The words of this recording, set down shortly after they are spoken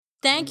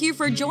Thank you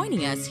for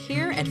joining us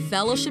here at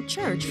Fellowship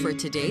Church for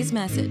today's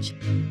message.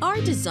 Our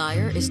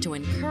desire is to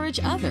encourage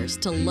others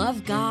to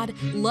love God,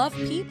 love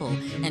people,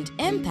 and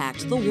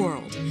impact the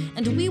world.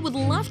 And we would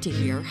love to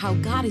hear how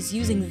God is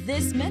using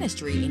this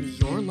ministry in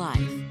your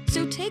life.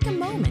 So take a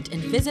moment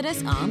and visit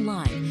us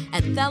online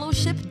at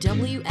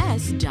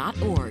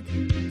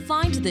fellowshipws.org.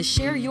 Find the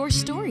Share Your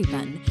Story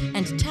button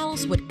and tell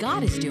us what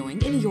God is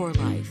doing in your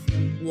life.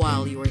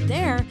 While you are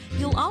there,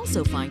 you'll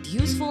also find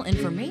useful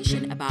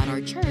information about our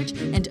church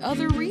and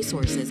other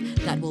resources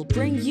that will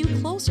bring you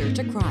closer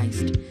to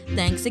Christ.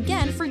 Thanks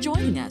again for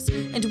joining us,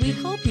 and we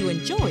hope you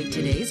enjoy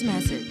today's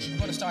message. I'm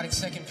going to start at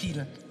 2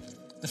 Peter,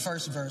 the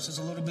first verse. There's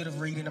a little bit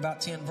of reading, about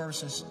 10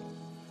 verses,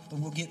 but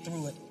we'll get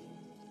through it.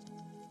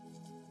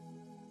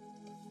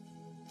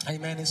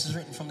 Amen. This is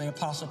written from the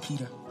Apostle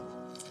Peter.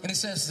 And it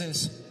says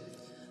this: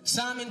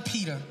 Simon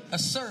Peter, a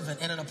servant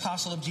and an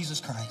apostle of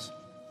Jesus Christ,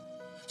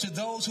 to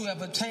those who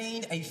have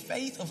attained a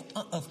faith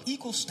of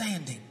equal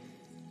standing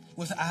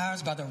with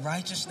ours by the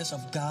righteousness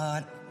of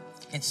God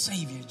and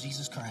Savior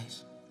Jesus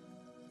Christ.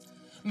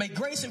 May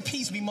grace and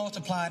peace be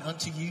multiplied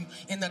unto you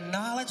in the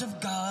knowledge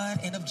of God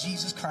and of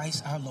Jesus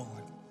Christ our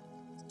Lord.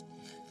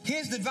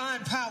 His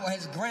divine power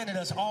has granted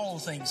us all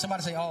things.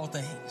 Somebody say all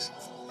things.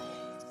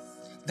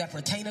 That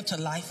pertaineth to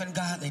life and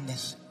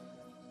godliness.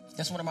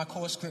 That's one of my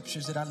core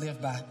scriptures that I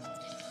live by.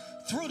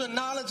 Through the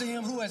knowledge of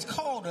him who has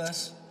called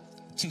us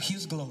to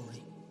his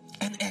glory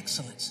and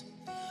excellence,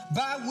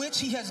 by which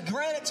he has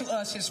granted to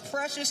us his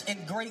precious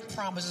and great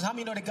promises. How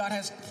many know that God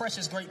has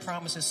precious, great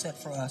promises set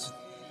for us?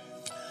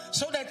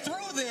 So that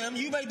through them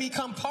you may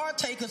become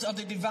partakers of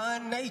the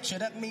divine nature.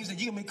 That means that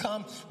you can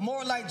become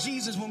more like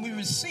Jesus when we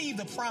receive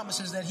the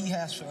promises that he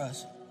has for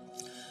us.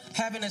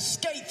 Having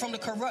escaped from the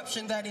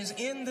corruption that is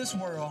in this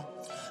world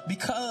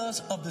because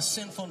of the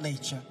sinful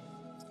nature.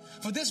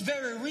 For this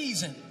very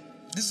reason,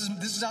 this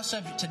is our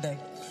subject today.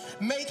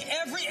 Make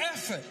every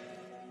effort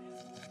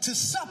to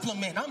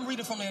supplement. I'm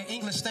reading from the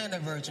English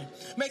Standard Version.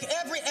 Make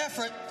every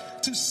effort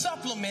to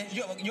supplement,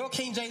 your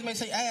King James may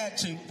say add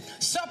to,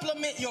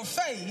 supplement your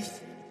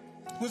faith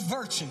with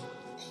virtue.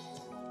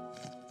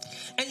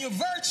 And your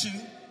virtue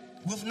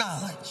with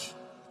knowledge.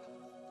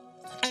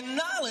 And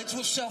knowledge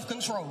with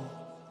self-control.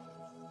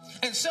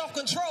 And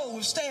self-control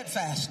with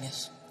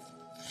steadfastness.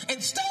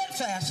 And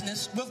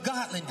steadfastness with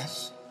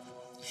godliness.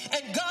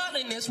 And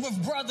godliness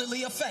with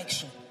brotherly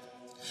affection.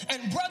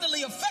 And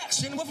brotherly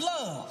affection with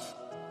love.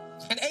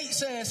 And 8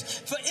 says,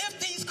 for if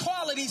these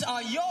qualities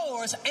are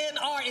yours and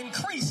are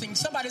increasing,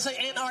 somebody say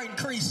and are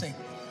increasing,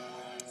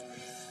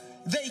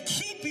 they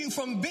keep you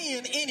from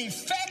being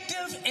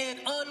ineffective and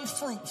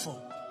unfruitful.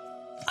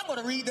 I'm going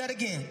to read that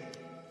again.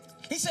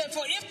 He said,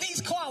 for if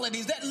these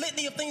qualities, that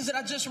litany of things that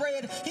I just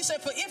read, he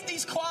said, for if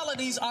these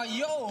qualities are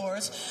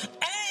yours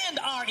and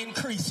are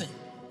increasing.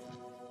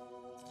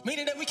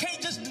 Meaning that we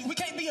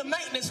can't be a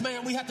maintenance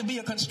man, we have to be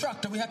a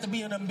constructor, we have to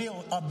be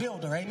a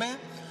builder, amen?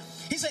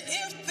 He said,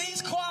 if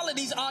these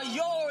qualities are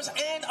yours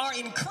and are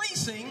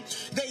increasing,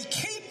 they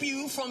keep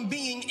you from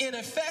being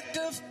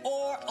ineffective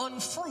or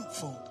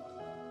unfruitful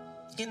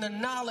in the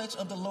knowledge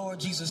of the Lord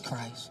Jesus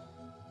Christ.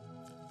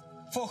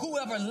 For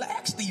whoever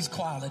lacks these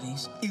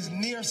qualities is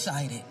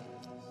nearsighted,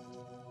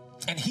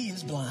 and he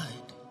is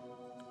blind,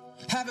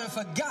 having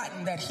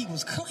forgotten that he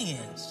was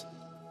cleansed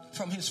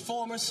from his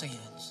former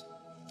sins.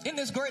 In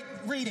this great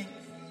reading,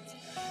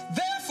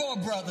 therefore,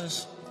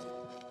 brothers,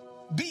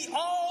 be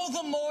all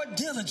the more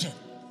diligent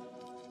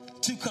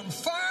to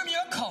confirm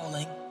your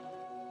calling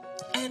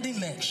and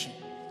election.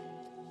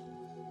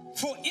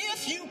 For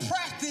if you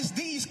practice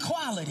these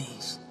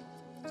qualities,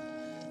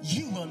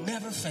 you will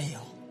never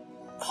fail.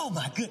 Oh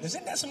my goodness,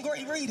 isn't that some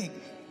great reading?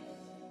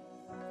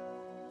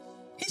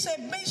 He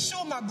said, make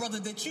sure, my brother,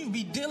 that you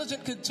be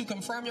diligent to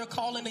confirm your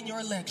calling and your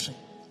election.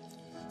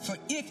 For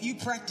if you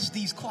practice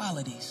these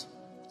qualities,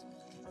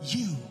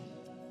 you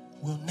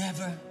will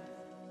never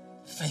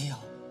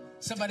fail.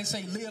 Somebody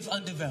say, live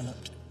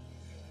undeveloped.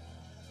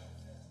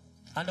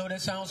 I know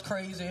that sounds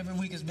crazy. Every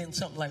week has been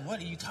something like, what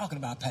are you talking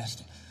about,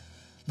 Pastor?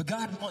 But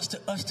God wants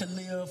us to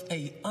live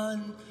a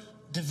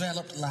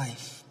undeveloped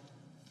life.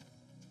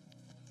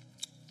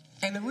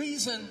 And the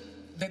reason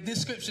that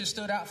this scripture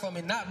stood out for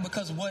me, not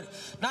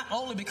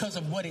only because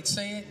of what it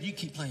said, you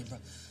keep playing, bro.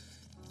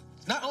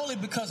 Not only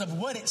because of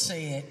what it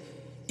said,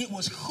 it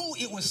was who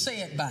it was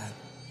said by.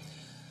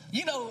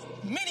 You know,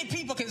 many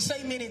people can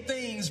say many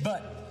things,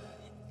 but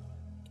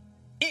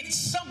it's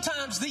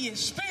sometimes the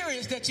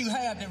experience that you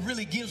have that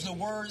really gives the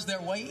words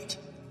their weight.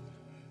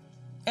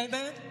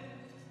 Amen?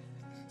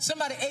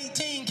 Somebody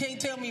 18 can't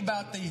tell me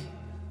about the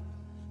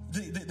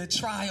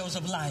trials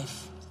of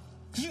life.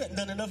 You hadn't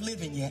done enough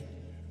living yet.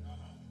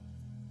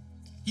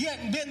 You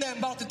hadn't been there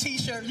and bought the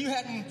t-shirt. You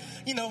hadn't,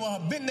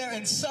 been there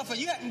and suffered.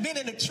 You hadn't been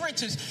in the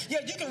trenches. Yeah,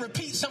 you can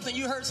repeat something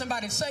you heard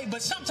somebody say,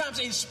 but sometimes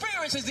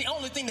experience is the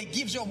only thing that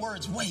gives your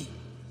words weight.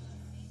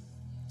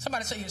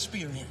 Somebody say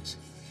experience.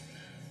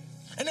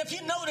 And if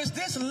you notice,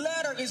 this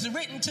letter is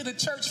written to the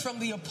church from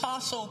the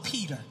Apostle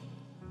Peter.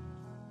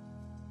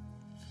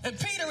 And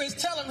Peter is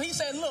telling him, he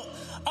said, look,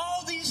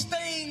 all these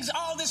things,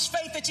 all this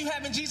faith that you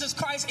have in Jesus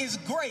Christ is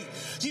great.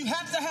 You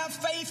have to have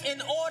faith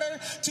in order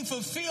to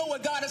fulfill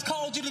what God has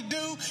called you to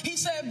do. He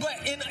said, but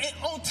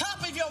on top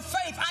of your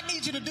faith, I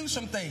need you to do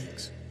some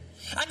things.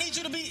 I need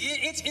you to be,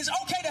 it's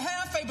okay to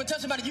have faith, but tell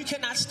somebody you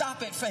cannot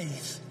stop at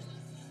faith.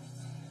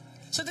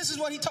 So this is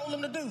what he told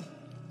him to do.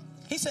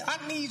 He said,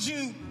 I need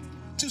you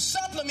to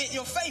supplement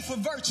your faith with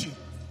virtue.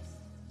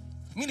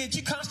 Meaning that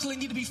you constantly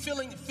need to be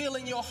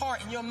filling your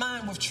heart and your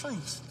mind with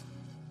truth.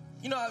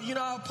 You know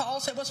how Paul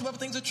said, whatsoever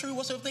things are true,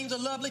 whatsoever things are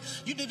lovely,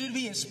 you need to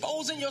be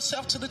exposing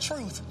yourself to the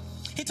truth.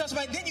 He talks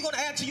about, then you're going to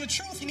add to your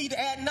truth, you need to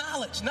add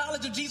knowledge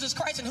of Jesus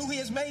Christ and who he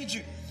has made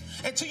you.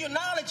 And to your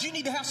knowledge, you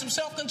need to have some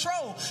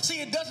self-control. See,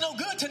 it does no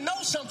good to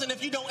know something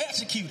if you don't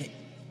execute it.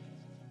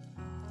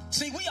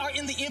 See, we are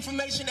in the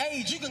information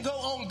age. You can go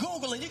on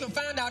Google and you can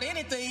find out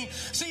anything.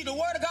 See, the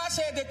word of God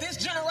said that this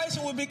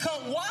generation will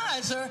become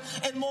wiser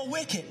and more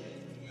wicked.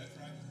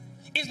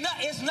 It's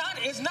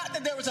not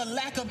that there is a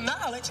lack of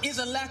knowledge, it's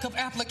a lack of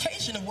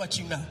application of what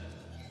you know.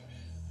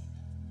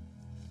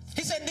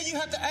 He said, then you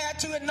have to add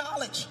to it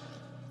knowledge.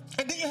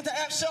 And then you have to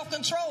have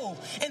self-control.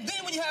 And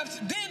then when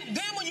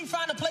you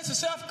find a place of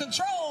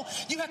self-control,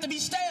 you have to be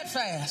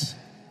steadfast.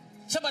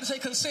 Somebody say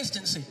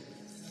consistency.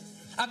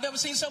 I've never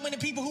seen so many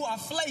people who are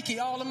flaky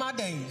all of my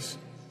days.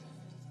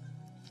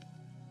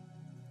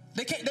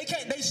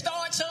 They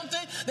start something,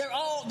 they're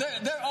all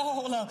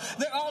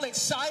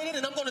excited,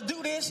 and I'm going to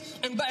do this,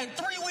 and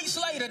 3 weeks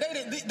later,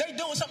 they're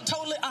doing something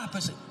totally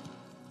opposite.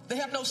 They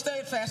have no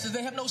steadfastness,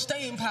 they have no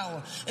staying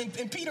power.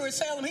 And Peter is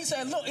telling them, he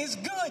said, look, it's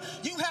good.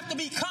 You have to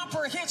be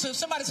comprehensive.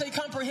 Somebody say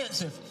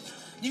comprehensive.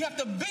 You have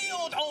to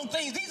build on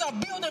things. These are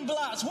building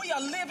blocks. We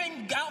are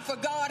living out for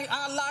God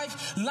our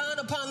life, line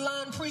upon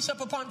line,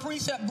 precept upon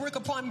precept, brick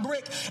upon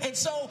brick. And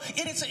so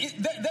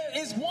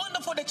it's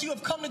wonderful that you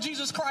have come to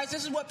Jesus Christ.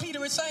 This is what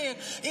Peter is saying.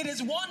 It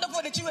is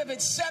wonderful that you have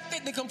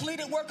accepted the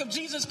completed work of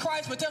Jesus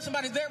Christ, but tell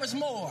somebody there is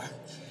more.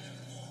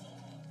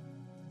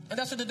 And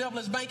that's what the devil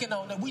is banking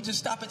on, that we just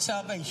stop at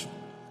salvation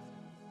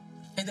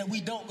and that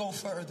we don't go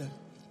further.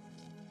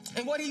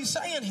 And what he's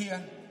saying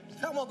here,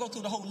 I won't go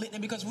through the whole litany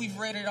because we've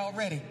read it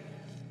already.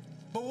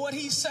 But what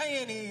he's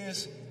saying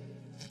is,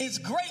 it's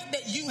great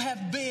that you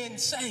have been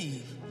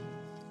saved,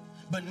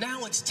 but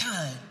now it's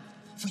time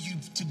for you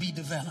to be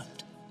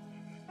developed.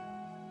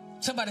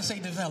 Somebody say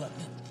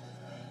development.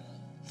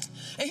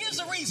 And here's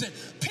the reason.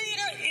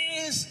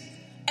 Peter is,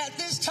 at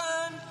this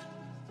time,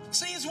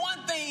 see, it's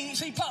one thing.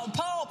 See,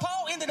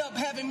 Paul ended up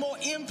having more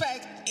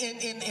impact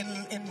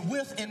in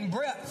width and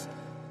breadth.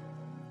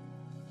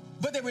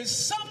 But there is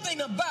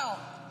something about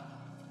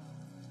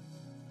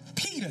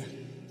Peter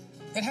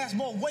that has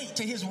more weight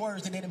to his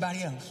words than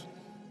anybody else.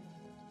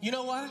 You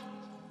know why?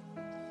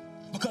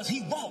 Because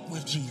he walked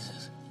with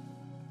Jesus.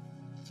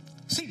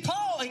 See,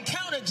 Paul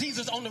encountered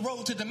Jesus on the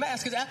road to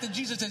Damascus after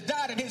Jesus had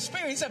died in his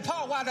spirit. He said,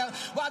 Paul, why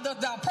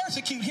dost thou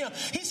persecute him?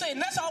 He said,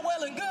 and that's all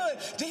well and good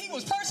that he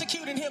was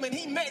persecuting him and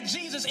he met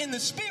Jesus in the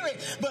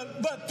spirit.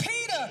 But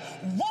Peter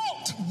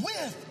walked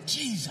with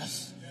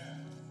Jesus.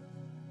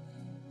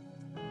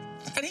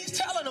 And he's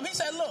telling them, he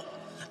said, look,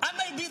 I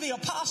may be the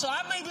apostle.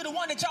 I may be the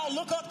one that y'all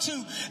look up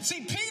to. See,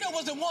 Peter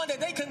was the one that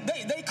they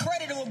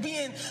credited with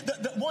being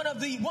one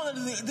of the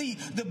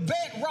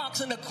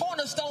bedrocks and the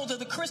cornerstones of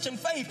the Christian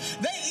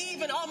faith. They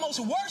even almost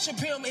worship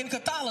him in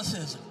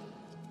Catholicism.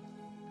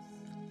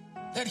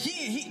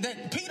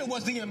 That Peter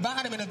was the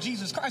embodiment of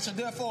Jesus Christ, and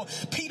therefore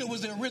Peter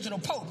was the original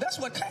pope. That's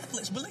what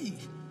Catholics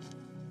believe.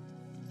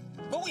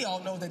 But we all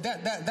know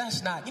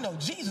that's not.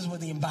 Jesus was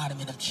the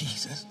embodiment of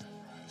Jesus.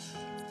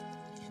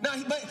 Now,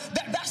 but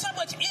that's how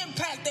much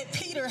impact that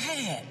Peter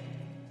had,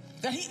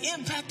 that he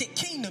impacted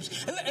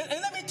kingdoms. And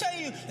let me tell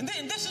you, and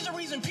this is the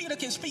reason Peter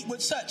can speak with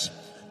such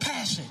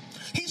passion.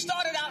 He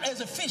started out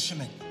as a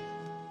fisherman,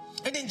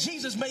 and then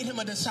Jesus made him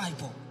a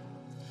disciple.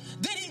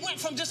 Then he went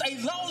from just a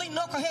lonely,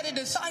 knuckleheaded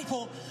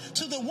disciple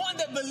to the one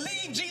that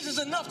believed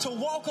Jesus enough to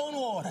walk on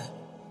water.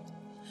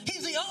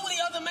 He's the only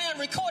other man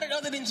recorded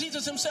other than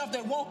Jesus himself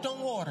that walked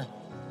on water.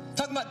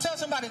 Tell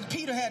somebody that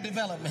Peter had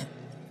development.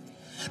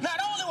 Not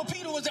only was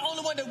Peter the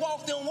only one that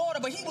walked on water,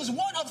 but he was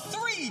one of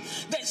three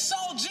that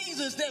saw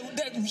Jesus,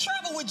 that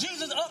traveled with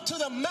Jesus up to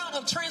the Mount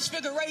of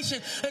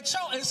Transfiguration and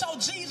saw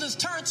Jesus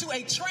turn to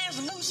a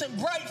translucent,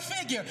 bright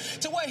figure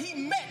to where he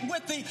met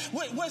with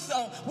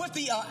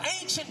the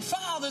ancient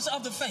fathers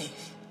of the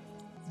faith.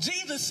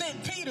 Jesus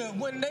sent Peter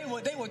when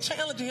they were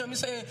challenging him and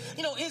said,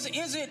 is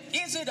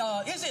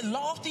it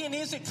lofty and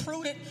is it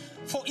prudent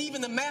for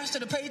even the master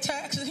to pay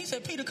taxes? He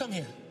said, Peter, come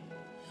here.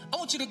 I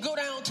want you to go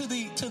down to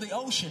the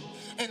ocean,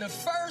 and the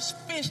first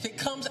fish that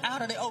comes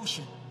out of the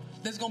ocean,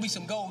 there's going to be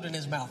some gold in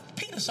his mouth.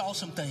 Peter saw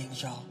some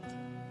things, y'all.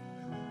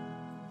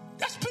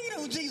 That's Peter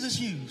who Jesus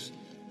used.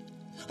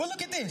 But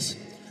look at this.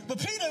 But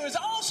Peter is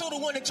also the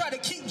one that tried to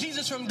keep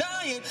Jesus from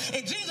dying,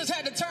 and Jesus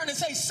had to turn and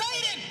say,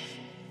 Satan,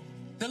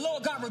 the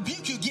Lord God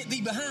rebuke you, get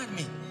thee behind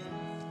me.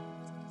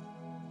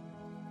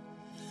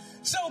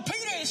 So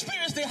Peter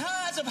experienced the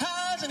highs of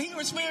highs, and he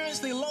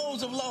experienced the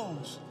lows of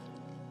lows.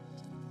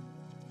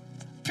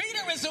 Peter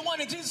Peter is the one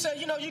that Jesus said,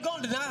 you're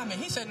going to deny me.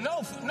 He said,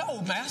 no,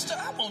 master,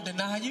 I won't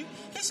deny you.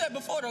 He said,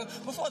 before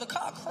the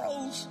cock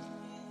crows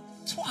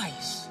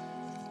twice,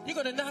 you're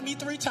going to deny me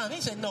 3 times.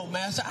 He said, no,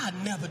 master,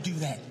 I'd never do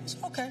that. He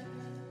said, okay.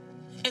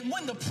 And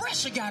when the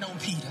pressure got on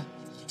Peter,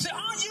 he said,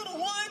 aren't you the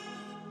one?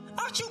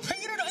 Aren't you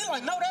Peter? He's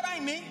like, no, that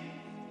ain't me.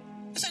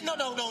 He said, no,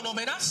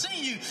 man, I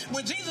seen you.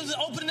 When Jesus was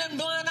opening them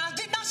blind eyes,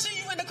 didn't I see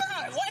you in the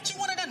crowd? Weren't you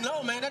one of them?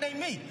 No, man, that ain't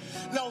me.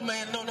 No,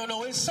 man,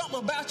 no. It's something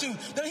about you.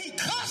 Then he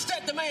cussed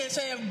at the man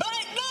saying,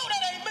 blank, no,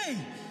 that ain't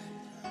me.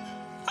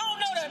 I don't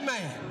know that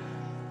man.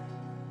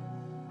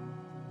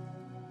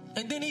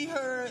 And then he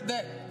heard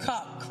that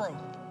cock crow.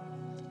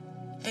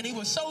 And he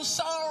was so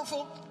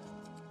sorrowful,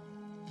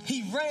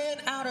 he ran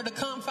out of the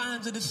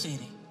confines of the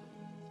city.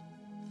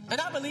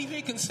 And I believe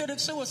he considered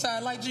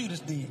suicide like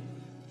Judas did,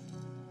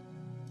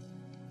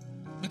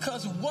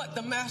 because of what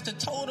the master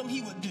told him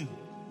he would do.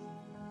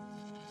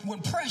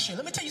 When pressure,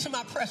 let me tell you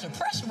something about pressure.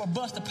 Pressure will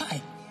bust a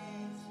pipe.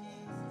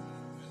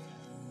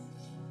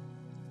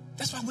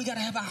 That's why we got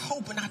to have our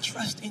hope and our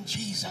trust in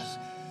Jesus.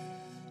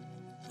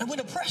 And when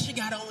the pressure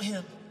got on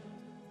him,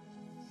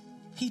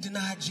 he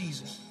denied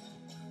Jesus.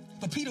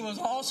 But Peter was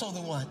also the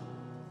one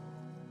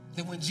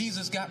that when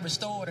Jesus got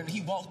restored and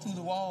he walked through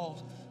the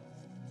walls,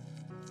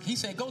 he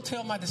said, go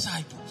tell my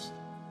disciples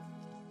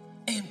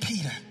and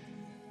Peter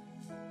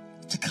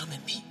to come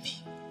and meet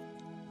me.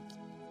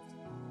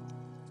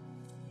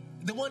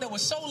 The one that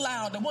was so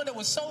loud, the one that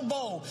was so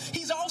bold.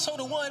 He's also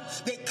the one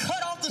that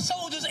cut off the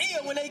soldiers' ear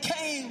when they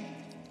came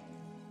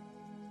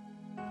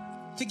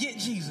to get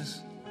Jesus.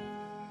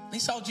 They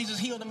saw Jesus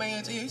heal the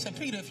man's ear. He said,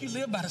 Peter, if you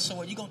live by the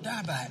sword, you're going to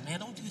die by it, man.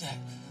 Don't do that.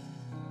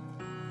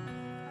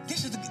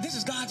 This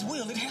is God's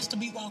will. It has to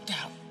be walked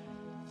out.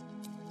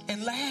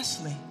 And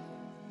lastly,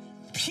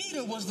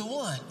 Peter was the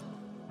one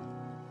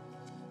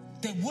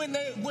that when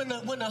the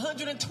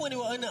 120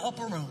 were in the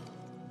upper room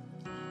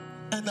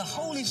and the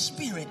Holy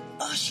Spirit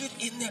ushered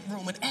in that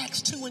room in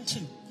Acts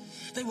 2:2,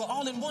 they were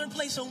all in one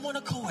place on one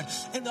accord,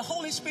 and the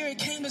Holy Spirit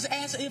came as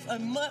if a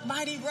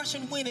mighty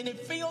rushing wind, and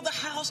it filled the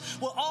house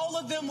where all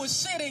of them were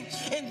sitting,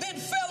 and then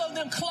fell on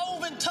them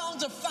cloven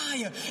tongues of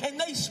fire, and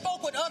they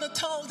spoke with other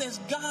tongues as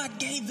God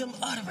gave them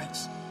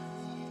utterance.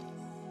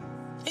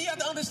 And you have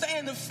to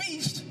understand, the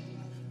feast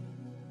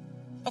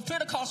of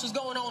Pentecost was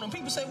going on, and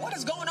people say, what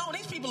is going on?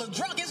 These people are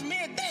drunk. It's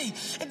midday.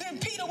 And then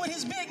Peter, with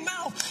his big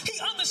mouth, he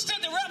understood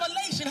the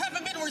revelation,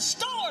 having been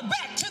restored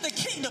back to the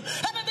kingdom,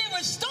 having been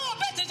restored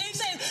back to, he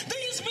said,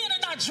 these men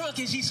are not drunk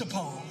as ye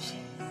suppose.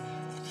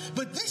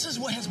 But this is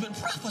what has been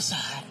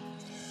prophesied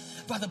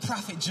by the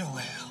prophet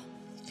Joel,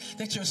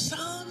 that your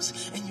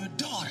sons and your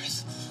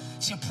daughters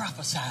shall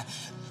prophesy.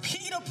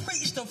 Peter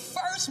preached the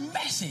first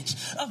message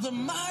of the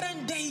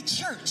modern day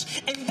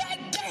church, and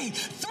that day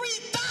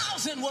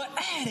 3,000 were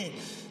added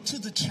to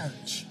the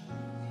church.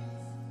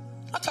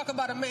 I talk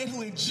about a man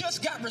who had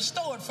just got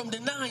restored from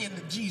denying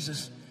the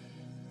Jesus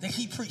that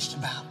he preached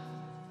about.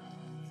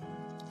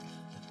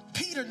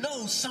 Peter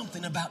knows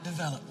something about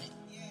development.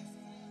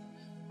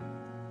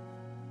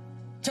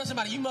 Tell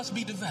somebody, you must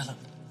be developed.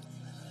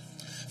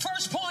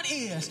 First point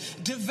is,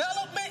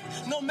 development,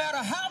 no matter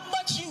how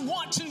much you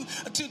want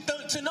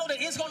to know that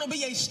it's going to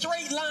be a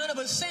straight line of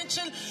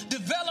ascension,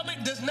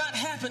 development does not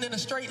happen in a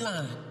straight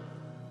line.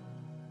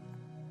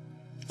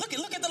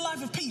 Look at the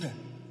life of Peter.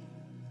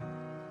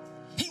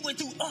 He went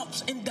through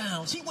ups and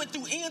downs. He went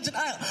through ins and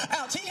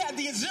outs. He had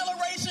the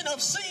exhilaration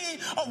of seeing,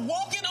 of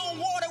walking on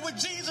water with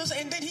Jesus,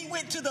 and then he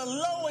went to the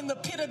low and the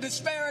pit of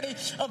disparity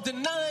of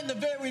denying the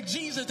very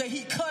Jesus that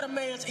he cut a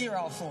man's ear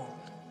off for.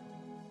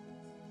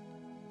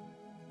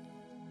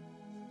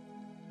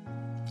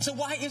 So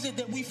why is it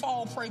that we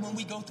fall prey when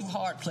we go through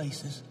hard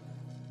places?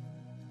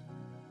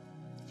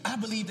 I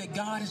believe that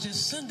God is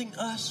just sending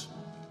us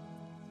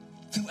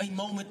through a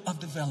moment of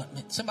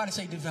development. Somebody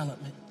say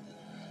development.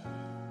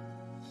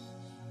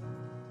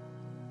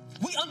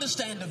 We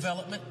understand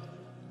development.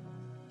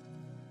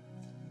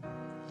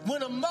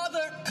 When a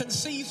mother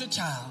conceives a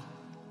child,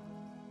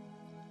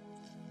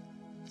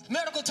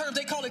 medical terms,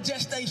 they call it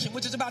gestation,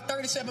 which is about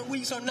 37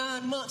 weeks or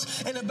 9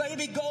 months. And the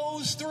baby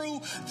goes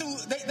through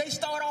they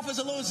start off as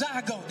a little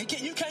zygote.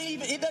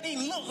 It doesn't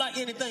even look like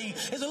anything.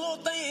 It's a little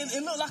thing,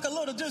 it looks like a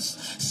little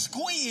just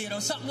squid or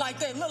something like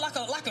that. It looks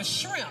like a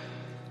shrimp.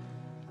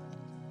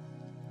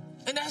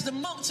 And as the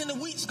months and the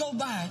weeks go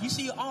by, you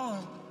see your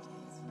arm.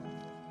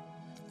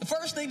 The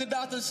first thing the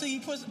doctor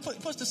sees, he puts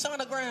the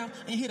sonogram,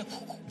 and you hear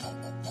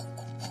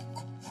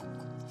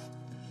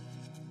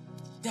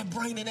that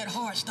brain and that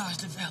heart starts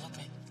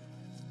developing.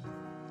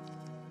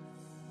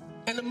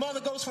 And the mother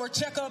goes for a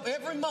checkup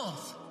every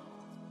month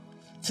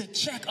to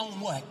check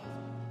on what?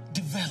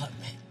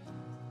 Development.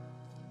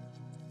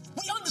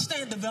 We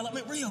understand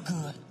development real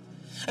good.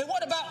 And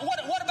what about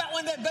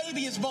when that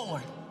baby is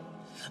born?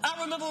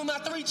 I remember when my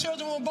 3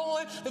 children were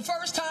born, the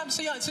first time,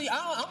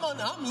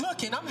 I'm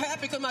looking, I'm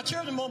happy because my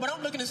children are born, but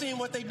I'm looking to see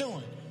what they're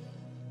doing.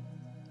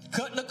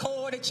 Cutting the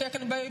cord, they're checking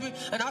the baby,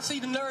 and I see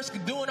the nurse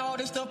doing all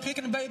this stuff,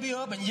 picking the baby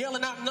up and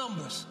yelling out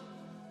numbers.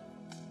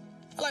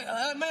 I'm like,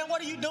 man,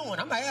 what are you doing?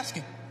 I'm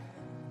asking.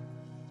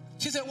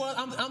 She said, well,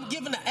 I'm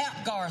giving the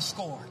APGAR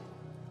score.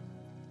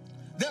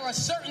 There are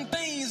certain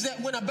things that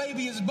when a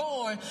baby is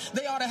born,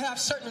 they ought to have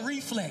certain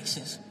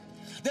reflexes.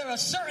 There are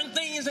certain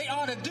things they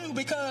ought to do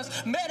because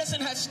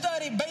medicine has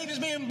studied babies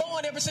being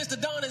born ever since the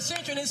dawn of the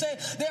century. And they said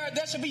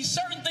there should be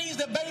certain things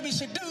that babies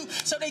should do.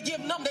 So they give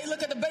them, they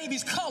look at the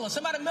baby's color.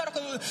 Somebody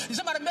medical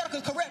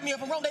correct me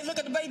if I'm wrong. They look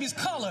at the baby's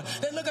color.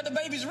 They look at the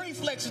baby's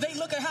reflexes. They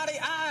look at how their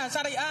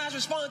eyes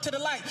respond to the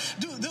light.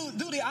 Do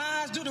the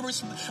eyes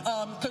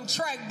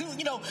contract?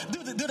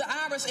 Do the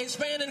iris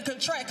expand and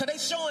contract? Because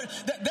they showing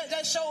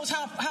that shows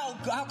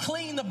how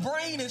clean the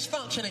brain is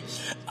functioning.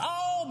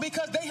 All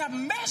because they have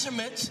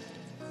measurements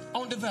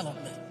on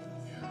development.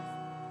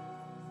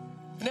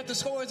 And if the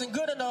score isn't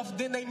good enough,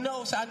 then they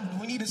know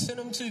we need to send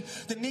them to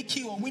the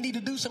NICU, or we need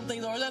to do some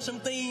things, or there's some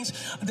things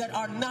that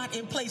are not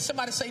in place.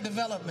 Somebody say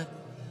development.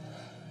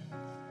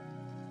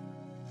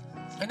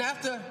 And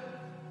after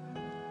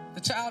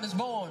the child is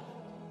born,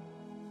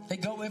 they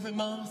go every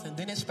month, and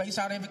then they space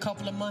out every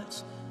couple of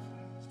months,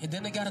 and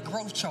then they got a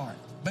growth chart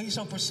based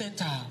on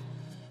percentile,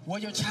 where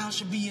your child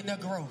should be in their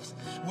growth,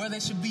 where they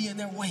should be in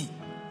their weight.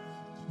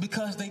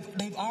 Because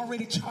they've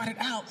already charted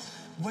out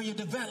where your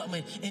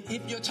development, and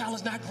if your child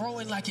is not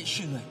growing like it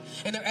should.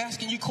 And they're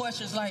asking you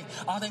questions like,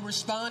 are they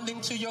responding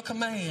to your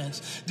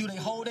commands? Do they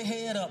hold their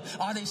head up?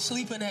 Are they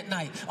sleeping at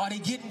night? Are they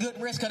getting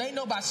good rest? Because they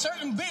know by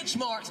certain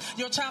benchmarks,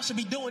 your child should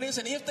be doing this.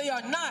 And if they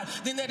are not,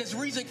 then that is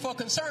reason for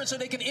concern, so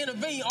they can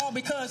intervene, all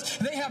because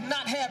they have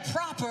not had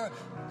proper,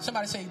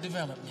 somebody say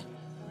development.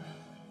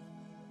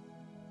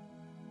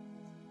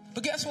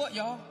 But guess what,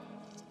 y'all?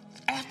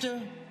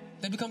 After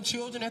they become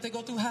children, after they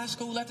go through high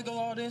school, after they go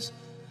all this,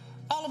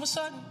 all of a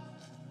sudden,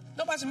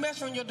 nobody's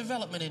measuring your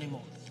development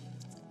anymore.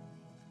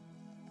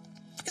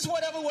 It's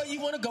whatever way you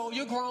want to go.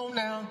 You're grown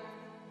now.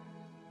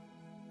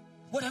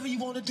 Whatever you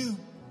want to do.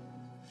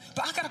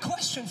 But I got a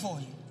question for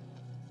you.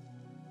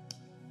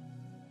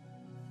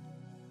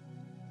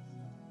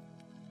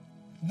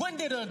 When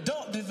did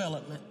adult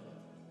development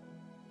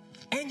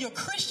and your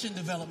Christian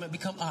development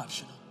become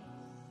optional?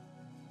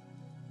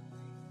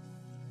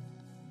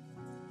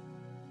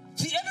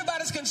 See,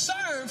 everybody's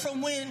concerned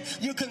from when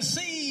you're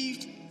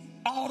conceived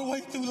all the way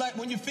through like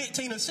when you're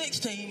 15 or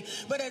 16.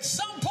 But at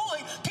some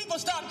point, people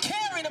stop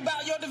caring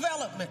about your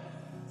development.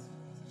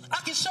 I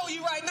can show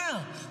you right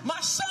now. My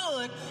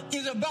son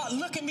is about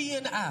looking me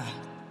in the eye.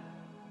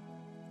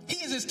 He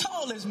is as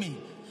tall as me.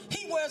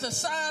 He wears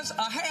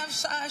a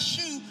half-size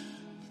shoe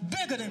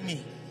bigger than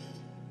me.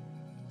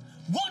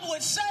 One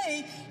would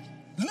say,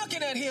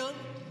 looking at him,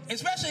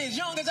 especially as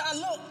young as I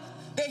look,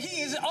 that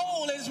he is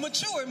old and is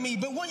mature in me.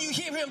 But when you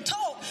hear him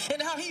talk and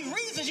how he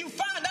reasons, you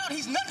find out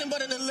he's nothing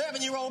but an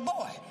 11-year-old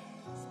boy.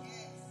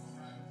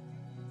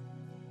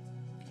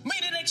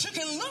 Meaning that you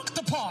can look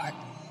the part,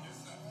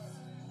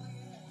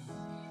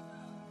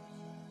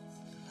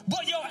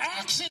 but your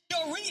action,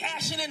 your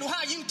reaction, and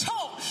how you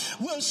talk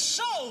will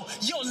show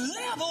your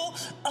level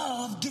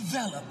of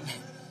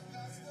development.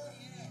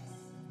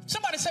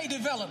 Somebody say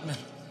development.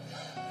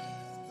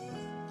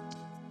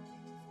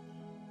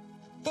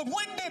 But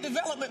when did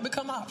development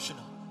become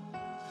optional?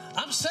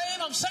 I'm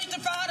saved, I'm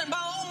sanctified, and I'm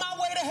on my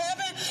way to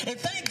heaven. And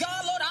thank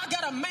God, Lord, I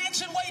got a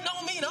mansion waiting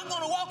on me, and I'm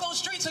going to walk on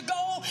streets of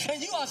gold. And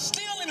you are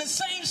still in the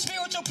same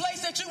spiritual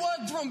place that you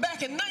were from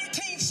back in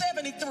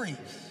 1973.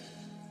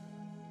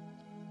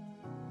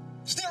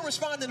 Still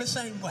responding the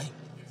same way.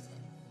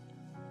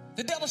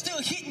 The devil's still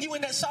hitting you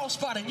in that soft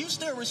spot, and you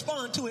still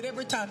respond to it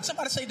every time.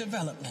 Somebody say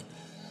development.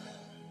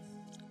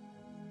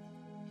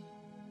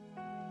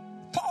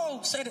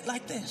 Paul said it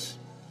like this.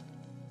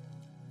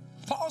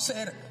 Paul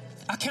said,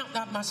 I count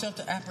not myself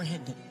to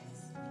apprehend it.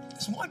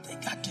 There's one thing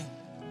I do.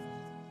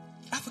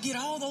 I forget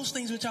all those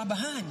things which are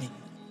behind me.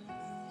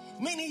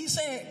 Meaning he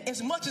said,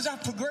 as much as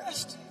I've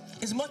progressed,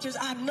 as much as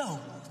I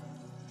know,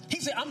 he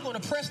said, I'm going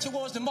to press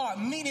towards the mark,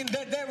 meaning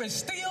that there is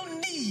still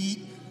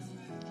need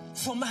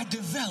for my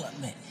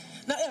development.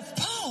 Now, if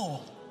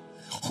Paul,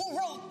 who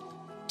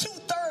wrote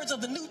 2/3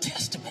 of the New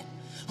Testament,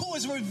 who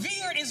is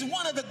revered as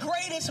one of the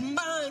greatest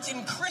minds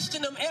in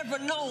Christendom ever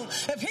known,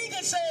 if he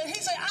could say,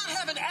 I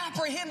haven't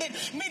apprehended,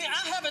 meaning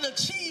I haven't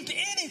achieved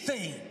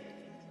anything.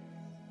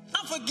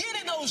 I'm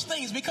forgetting those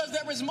things because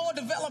there is more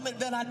development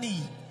that I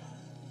need.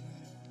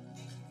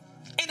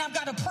 And I've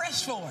got to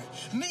press for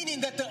it.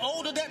 Meaning that the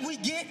older that we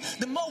get,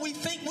 the more we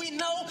think we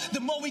know, the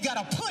more we got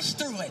to push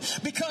through it.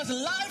 Because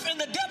life and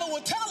the devil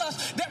will tell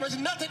us there is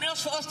nothing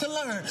else for us to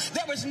learn.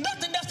 There is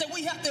nothing else that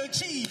we have to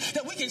achieve,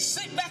 that we can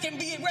sit back and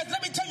be at rest.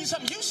 Let me tell you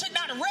something. You should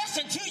not rest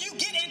until you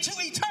get into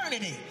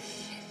eternity.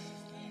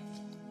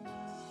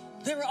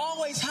 There are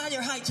always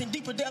higher heights and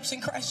deeper depths in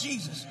Christ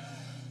Jesus.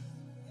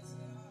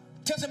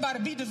 Tell somebody,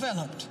 be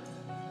developed.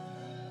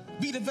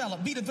 Be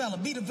developed, be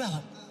developed, be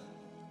developed.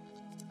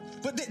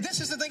 But this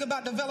is the thing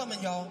about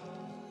development, y'all.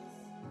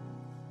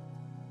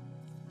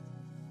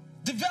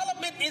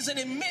 Development is an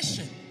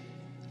admission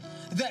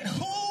that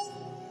who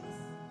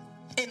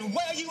and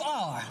where you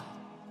are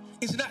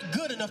is not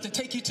good enough to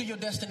take you to your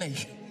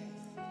destination.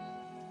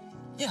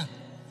 Yeah.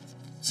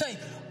 Say,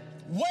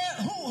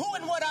 who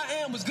and what I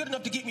am was good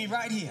enough to get me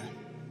right here.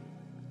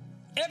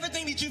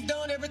 Everything that you've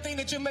done, everything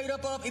that you're made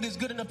up of, it is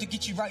good enough to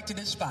get you right to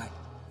this spot.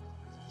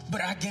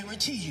 But I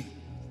guarantee you,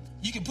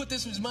 you can put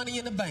this as money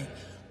in the bank.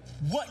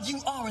 What you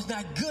are is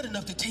not good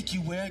enough to take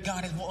you where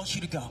God wants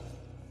you to go.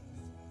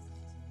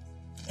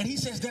 And he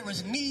says there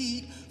is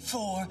need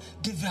for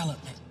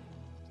development.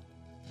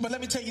 But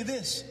let me tell you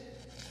this.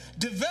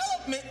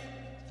 Development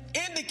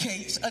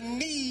indicates a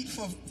need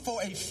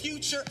for a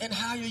future and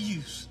higher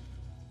use.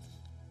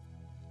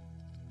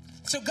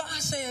 So God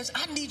says,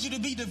 I need you to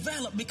be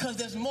developed because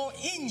there's more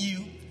in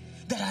you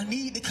that I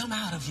need to come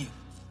out of you.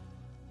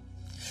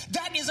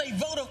 That is a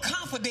vote of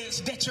confidence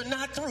that you're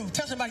not through.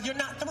 Tell somebody you're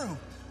not through.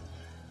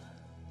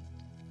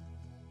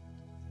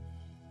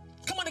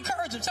 Come on,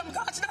 encourage him. Tell him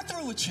God's not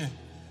through with you.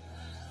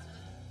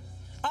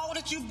 All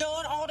that you've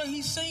done, all that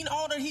he's seen,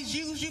 all that he's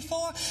used you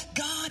for,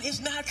 God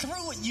is not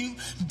through with you.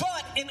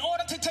 But in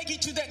order to take you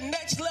to that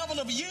next level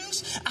of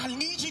use, I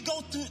need you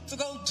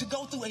to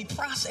go through a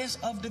process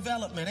of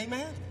development.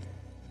 Amen?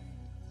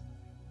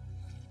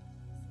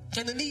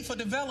 And the need for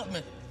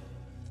development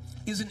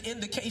is an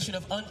indication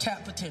of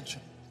untapped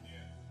potential.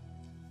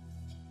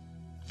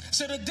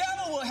 So the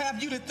devil will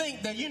have you to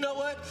think that, you know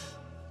what?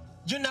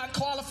 You're not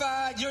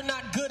qualified. You're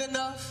not good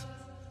enough.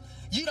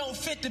 You don't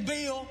fit the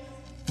bill.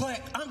 But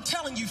I'm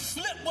telling you,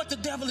 flip what the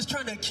devil is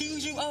trying to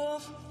accuse you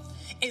of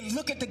and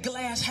look at the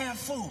glass half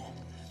full.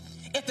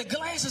 If the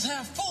glass is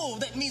half full,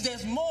 that means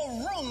there's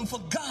more room for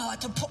God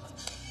to put.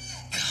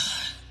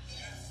 God.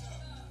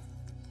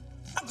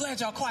 I'm glad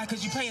y'all quiet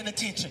because you're paying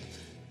attention.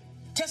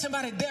 Tell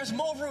somebody there's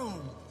more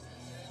room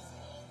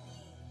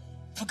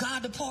for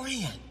God to pour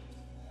in.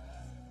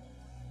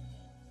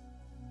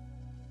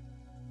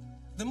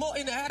 The more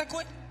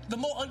inadequate, the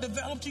more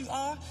undeveloped you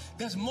are,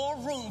 there's more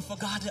room for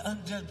God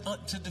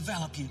to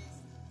develop you.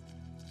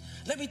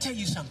 Let me tell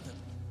you something.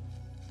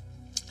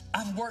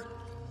 I've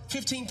worked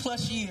 15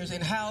 plus years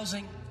in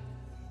housing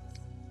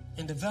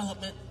and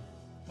development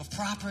of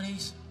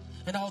properties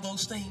and all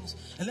those things.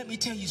 And let me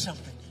tell you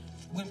something.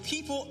 When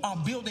people are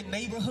building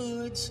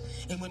neighborhoods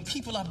and when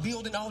people are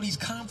building all these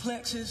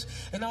complexes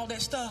and all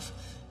that stuff,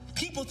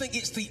 people think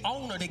it's the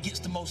owner that gets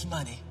the most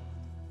money.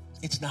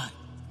 It's not.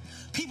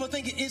 People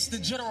think it's the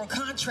general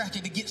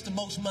contractor that gets the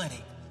most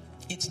money.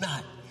 It's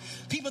not.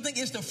 People think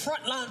it's the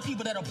frontline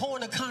people that are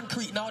pouring the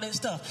concrete and all that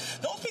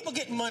stuff. Those people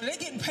getting money, they're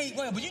getting paid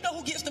well. But you know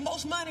who gets the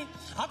most money?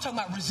 I'm talking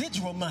about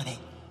residual money.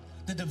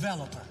 The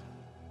developer.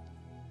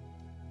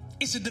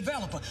 It's the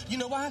developer. You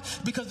know why?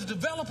 Because the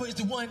developer is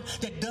the one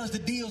that does the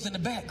deals in the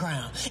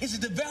background. It's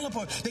the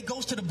developer that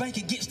goes to the bank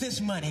and gets this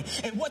money.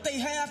 And what they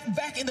have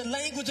back in the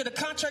language of the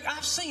contract,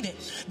 I've seen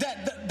it,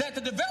 that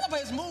the developer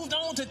has moved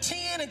on to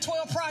 10 and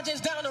 12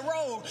 projects down the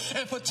road.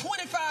 And for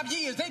 25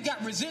 years, they've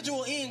got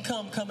residual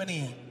income coming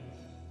in.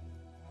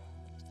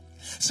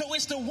 So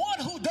it's the one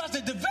who does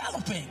the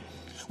developing,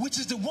 which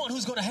is the one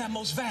who's going to have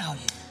most value.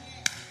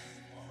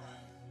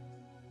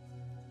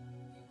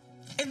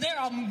 And there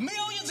are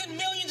millions and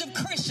millions of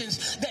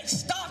Christians that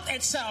stopped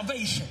at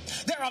salvation.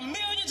 There are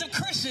millions of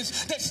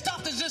Christians that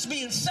stopped at just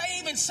being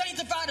saved and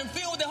sanctified and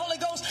filled with the Holy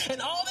Ghost. And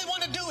all they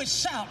want to do is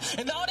shout.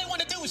 And all they want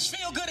to do is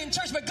feel good in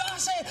church. But God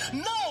said,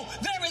 no,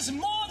 there is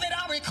more that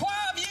I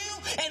require of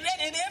you. And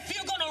if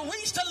you're going to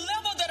reach the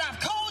level that I've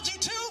called you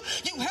to,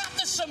 you have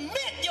to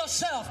submit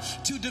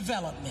yourself to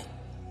development.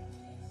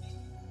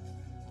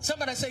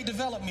 Somebody say,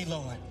 develop me,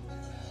 Lord.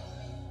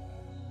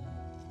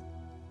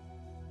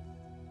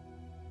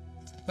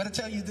 But I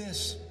tell you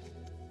this,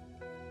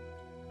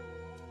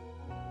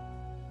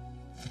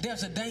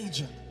 there's a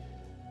danger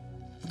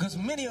because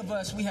many of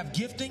us, we have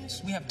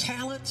giftings, we have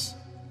talents,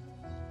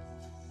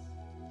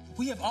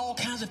 we have all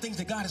kinds of things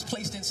that God has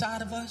placed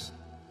inside of us.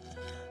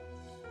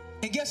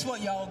 And guess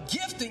what, y'all?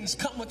 Giftings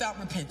come without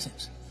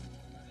repentance.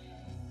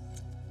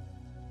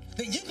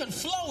 That you can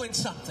flow in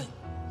something.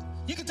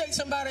 You can take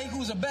somebody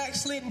who's a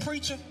backslidden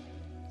preacher,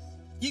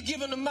 you give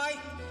him the mic,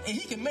 and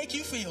he can make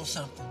you feel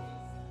something.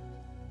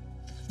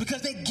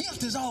 Because their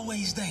gift is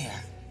always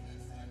there.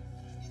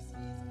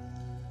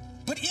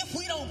 But if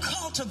we don't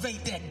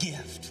cultivate that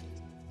gift,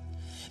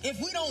 if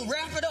we don't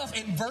wrap it up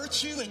in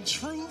virtue and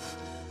truth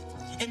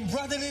and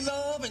brotherly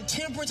love and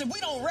temperance, if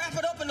we don't wrap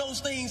it up in those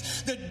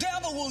things, the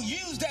devil will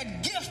use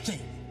that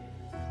gifting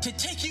to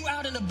take you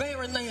out in a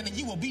barren land and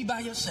you will be by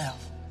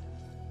yourself.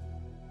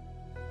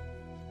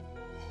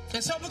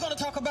 And so we're going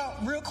to talk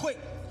about real quick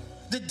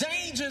the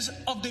dangers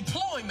of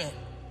deployment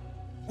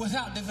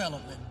without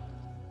development.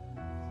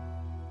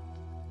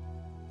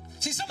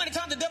 See, so many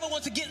times the devil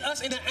wants to get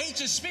us in an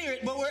anxious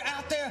spirit, but we're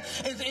out there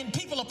and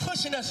people are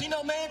pushing us. You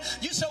know, man,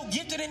 you're so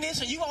gifted in this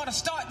and you ought to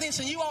start this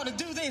and you ought to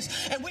do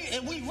this. And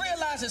we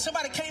realize that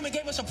somebody came and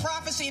gave us a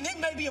prophecy, and it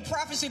may be a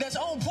prophecy that's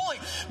on point,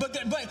 but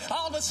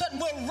all of a sudden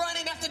we're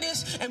running after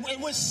this and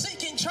we're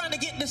seeking, trying to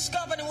get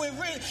discovered, and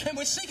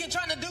we're seeking,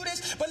 trying to do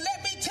this. But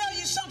let me tell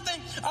you something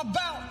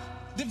about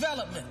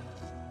development.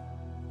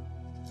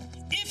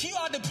 If you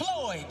are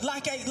deployed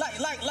like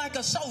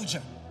a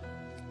soldier,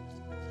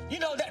 you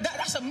know,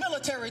 that's a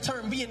military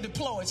term, being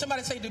deployed.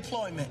 Somebody say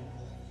deployment.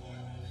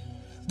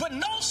 But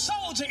no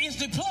soldier is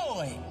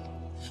deployed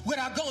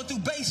without going through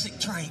basic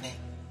training.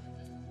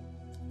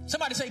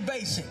 Somebody say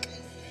basic.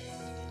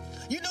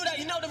 You knew that.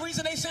 You know the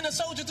reason they send a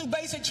soldier through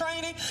basic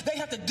training? They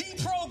have to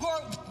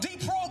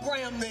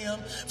deprogram them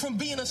from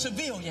being a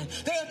civilian.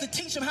 They have to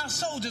teach them how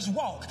soldiers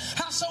walk,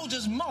 how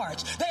soldiers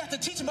march. They have to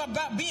teach them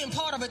about being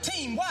part of a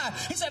team. Why?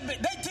 He said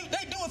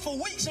they do it for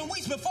weeks and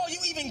weeks before you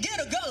even get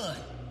a gun.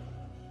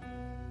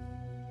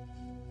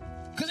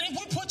 Because if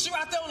we put you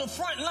out there on the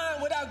front line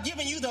without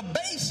giving you the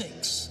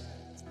basics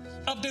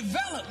of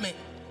development,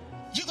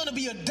 you're going to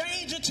be a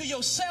danger to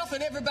yourself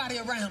and everybody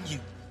around you.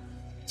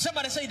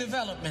 Somebody say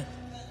development.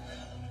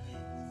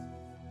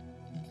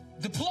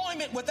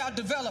 Deployment without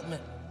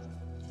development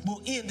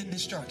will end in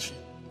destruction.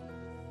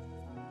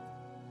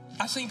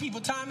 I've seen people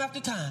time after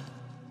time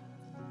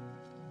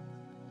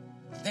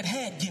that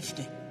had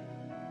gifting,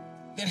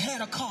 that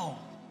had a call,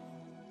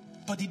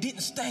 but they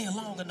didn't stay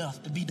long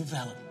enough to be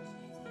developed.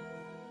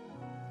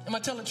 Am I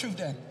telling the truth,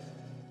 Daddy?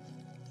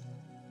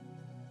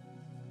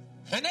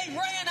 And they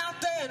ran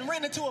out there and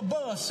ran into a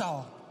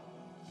buzzsaw,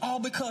 all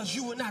because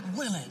you were not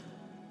willing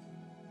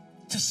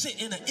to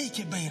sit in an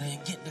incubator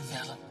and get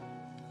developed.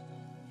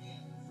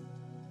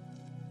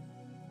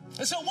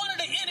 And so one of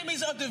the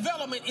enemies of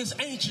development is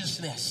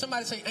anxiousness.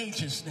 Somebody say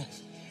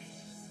anxiousness.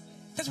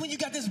 That's when you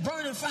got this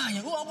burning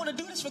fire. Oh, I want to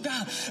do this for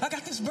God. I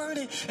got this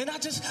burning, and I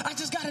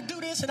just got to do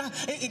this,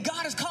 and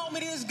God has called me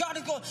this. God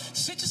is going.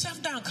 Sit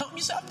yourself down. Calm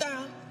yourself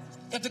down.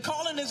 If the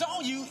calling is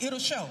on you, it'll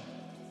show.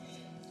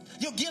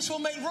 Your gifts will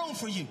make room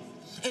for you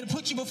and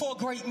put you before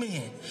great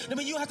men. I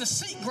mean, you have to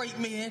seek great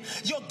men.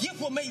 Your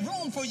gift will make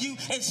room for you,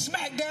 and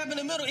smack dab in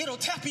the middle, it'll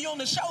tap you on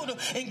the shoulder,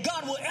 and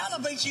God will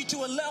elevate you to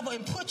a level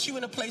and put you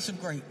in a place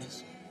of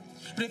greatness.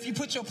 But if you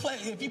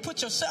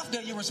put yourself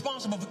there, you're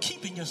responsible for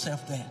keeping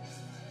yourself there.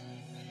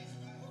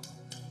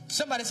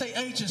 Somebody say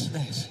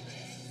anxiousness.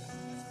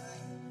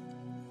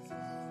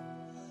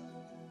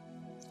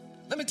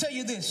 Let me tell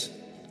you this.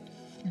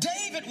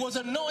 David was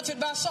anointed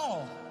by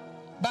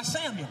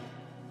Samuel.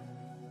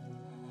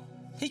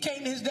 He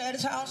came to his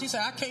daddy's house. He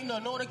said, I came to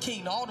anoint a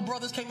king. All the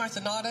brothers came out and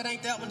said, no, that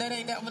ain't that one, that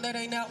ain't that one, that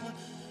ain't that one.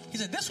 He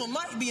said, this one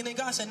might be. And then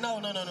God said,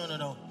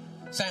 no,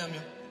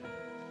 Samuel.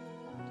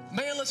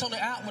 Man looks on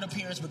the outward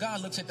appearance, but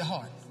God looks at the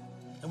heart.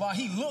 And while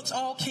he looks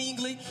all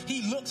kingly,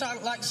 he looks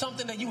out like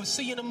something that you would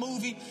see in a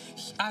movie,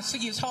 I see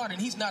his heart,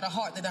 and he's not a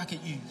heart that I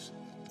could use.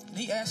 And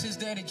he asked his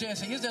daddy,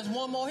 Jesse, is there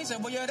one more? He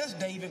said, well, yeah, that's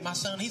David, my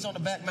son. He's on the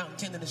back mountain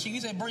tending the sheep. He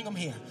said, bring him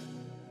here.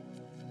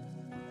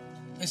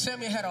 And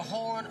Samuel had a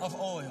horn of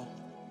oil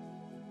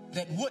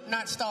that would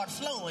not start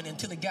flowing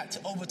until it got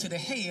over to the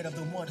head of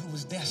the one who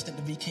was destined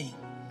to be king.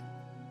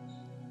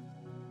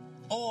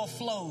 Oil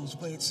flows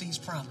where it sees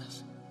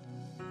promise.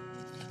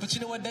 But you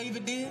know what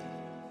David did?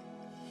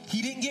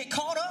 He didn't get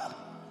caught up.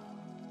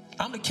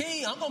 I'm the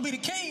king. I'm going to be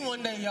the king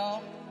one day,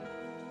 y'all.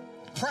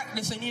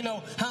 Practicing,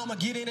 how I'm going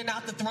to get in and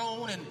out the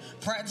throne, and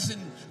practicing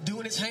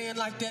doing his hand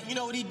like that. You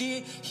know what he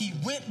did? He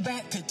went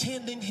back to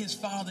tending his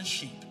father's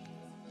sheep.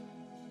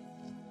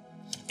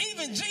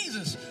 Even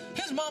Jesus,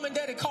 his mom and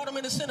daddy caught him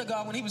in the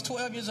synagogue when he was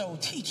 12 years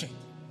old, teaching,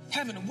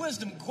 having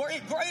wisdom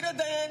greater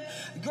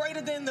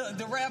than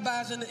the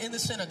rabbis in the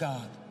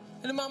synagogue.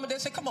 And the mom and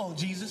dad said, come on,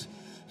 Jesus.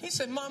 He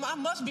said, Mom, I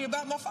must be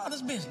about my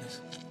father's business.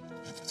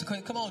 So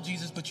come on,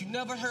 Jesus. But you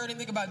never heard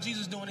anything about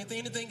Jesus doing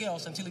anything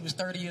else until he was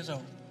 30 years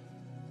old.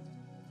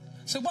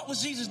 So what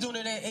was Jesus doing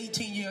in that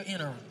 18-year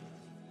interim?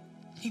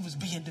 He was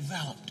being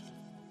developed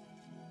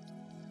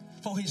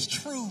for his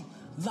true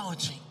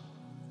launching.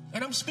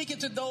 And I'm speaking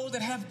to those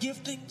that have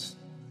giftings,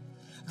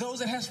 those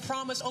that has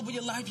promise over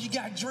your life. You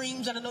got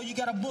dreams, and I know you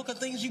got a book of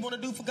things you want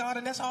to do for God,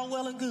 and that's all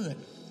well and good.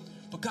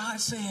 But God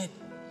said,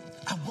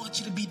 I want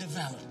you to be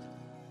developed.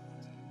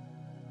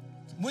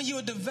 When you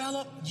are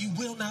developed, you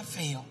will not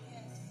fail.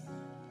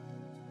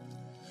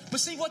 But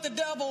see, what the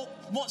devil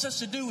wants us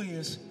to do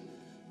is,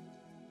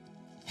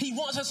 he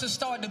wants us to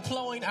start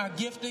deploying our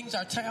giftings,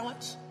 our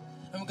talents,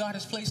 and what God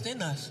has placed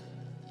in us.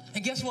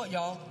 And guess what,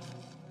 y'all?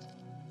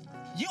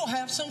 You'll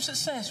have some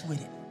success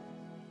with it.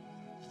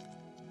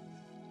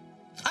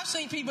 I've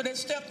seen people that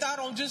stepped out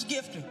on just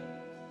gifting,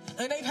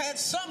 and they've had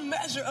some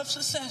measure of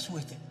success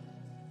with it.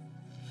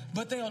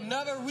 But they'll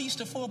never reach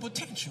the full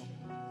potential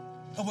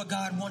of what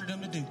God wanted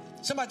them to do.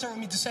 Somebody turn with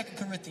me to 2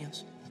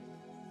 Corinthians.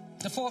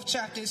 The 4th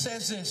chapter, it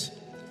says this.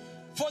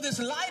 For this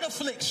light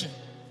affliction,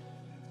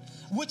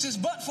 which is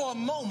but for a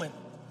moment,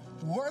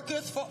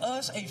 worketh for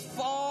us a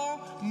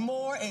far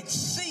more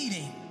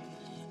exceeding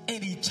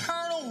and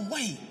eternal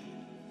weight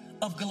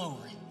of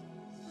glory.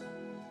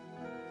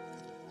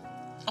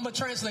 I'm going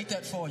to translate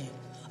that for you.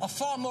 A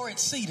far more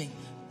exceeding.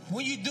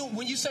 When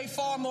you say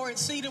far more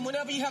exceeding,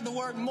 whenever you have the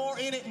word more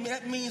in it,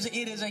 that means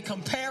it is a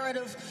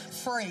comparative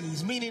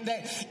phrase, meaning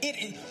that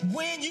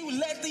when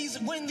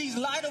these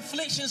light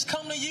afflictions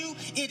come to you,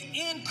 it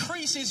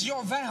increases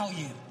your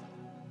value.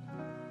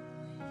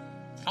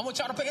 I want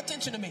y'all to pay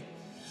attention to me.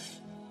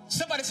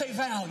 Somebody say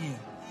value.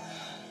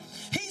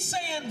 He's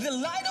saying the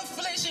light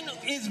affliction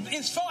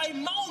is for a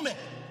moment.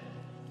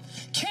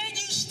 Can you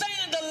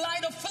stand the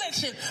light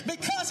affliction?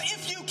 Because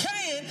if you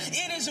can,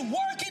 it is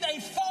working a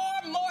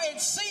far more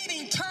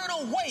exceeding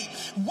eternal weight.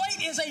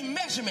 Weight is a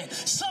measurement.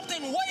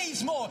 Something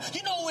weighs more.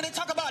 You know, when they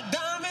talk about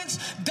diamonds,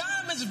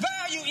 diamonds'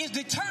 value is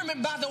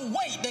determined by the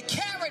weight, the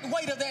carat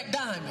weight of that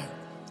diamond.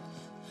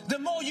 The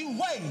more you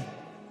weigh,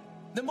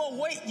 the more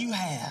weight you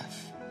have,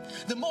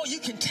 the more you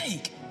can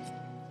take.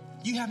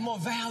 You have more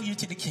value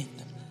to the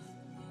kingdom.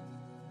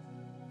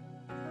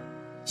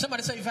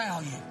 Somebody say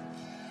value.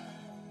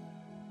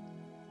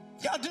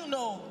 Y'all do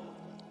know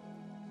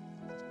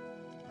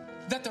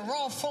that the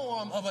raw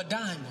form of a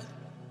diamond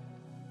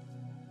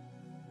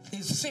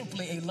is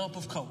simply a lump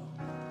of coal.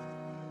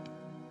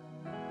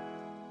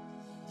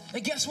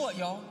 And guess what,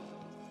 y'all?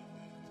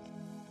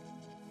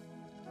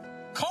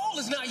 Coal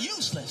is not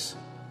useless,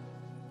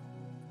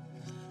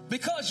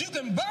 because you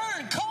can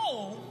burn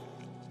coal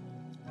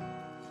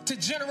to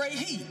generate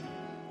heat.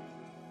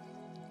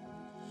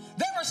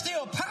 There are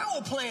still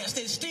power plants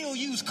that still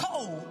use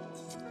coal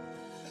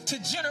to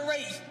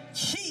generate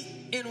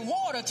heat and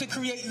water to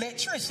create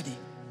electricity.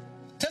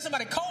 Tell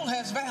somebody, coal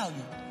has value.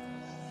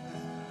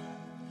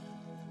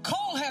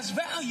 Coal has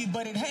value,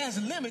 but it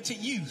has limited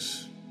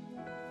use.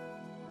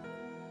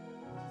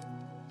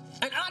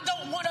 And I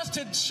don't want us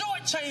to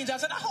shortchange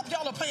us. And I hope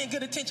y'all are paying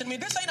good attention to me.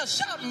 This ain't a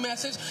shouting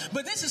message,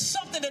 but this is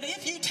something that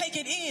if you take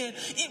it in,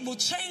 it will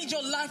change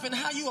your life and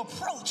how you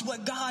approach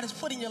what God has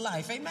put in your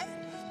life. Amen?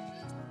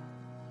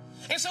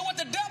 And so what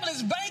the devil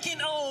is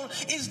banking on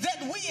is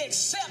that we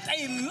accept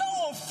a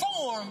lower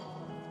form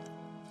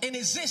in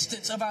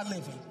existence of our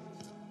living.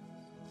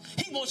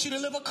 He wants you to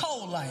live a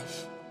coal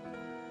life.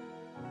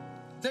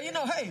 That, you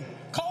know, hey,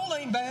 coal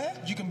ain't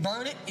bad. You can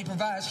burn it. It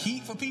provides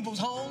heat for people's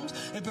homes.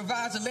 It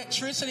provides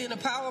electricity in a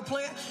power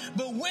plant.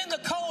 But when the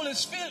coal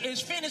is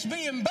finished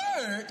being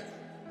burned,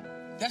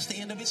 that's the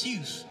end of its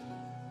use.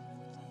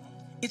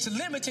 It's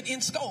limited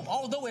in scope,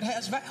 although it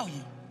has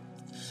value.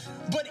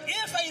 But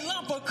if a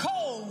lump of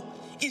coal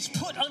is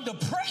put under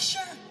pressure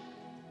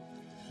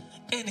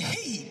and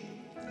heat,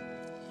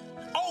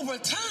 over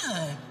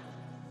time,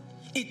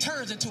 it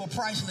turns into a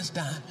priceless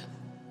diamond.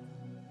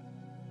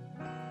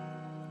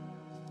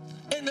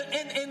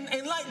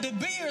 And like De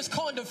Beers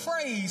coined the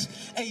phrase,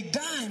 a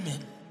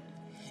diamond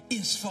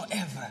is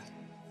forever.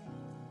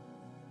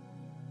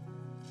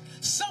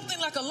 Something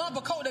like a lump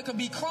of coal that can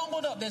be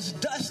crumbled up, that's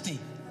dusty,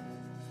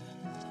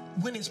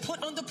 when it's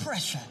put under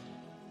pressure.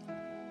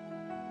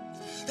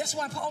 That's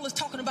why Paul is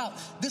talking about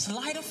this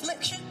light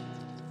affliction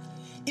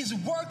is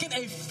working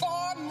a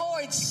far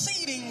more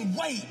exceeding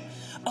weight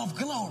of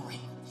glory.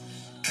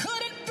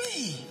 Could it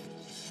be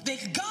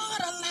that God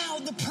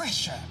allowed the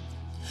pressure?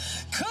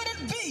 Could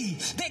it be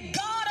that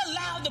God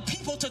allowed the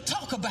people to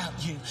talk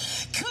about you?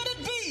 Could it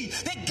be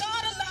that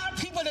God allowed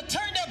people to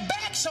turn their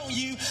backs on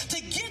you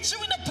to get you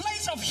in a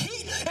place of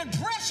heat and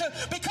pressure,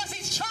 because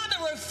he's trying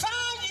to refine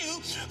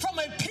you from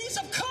a piece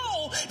of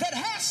coal that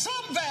has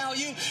some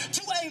value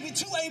to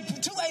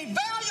a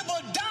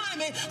valuable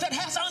diamond that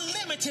has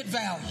unlimited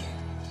value?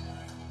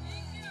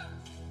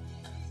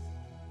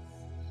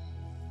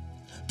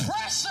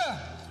 Pressure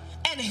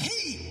and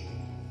heat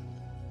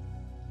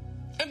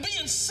and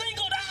being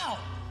singled out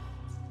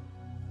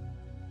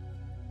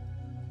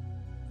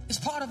is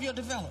part of your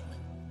development.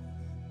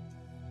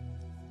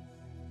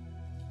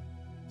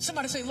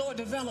 Somebody say, Lord,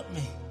 develop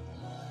me.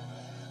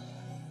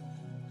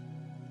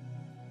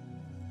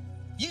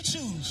 You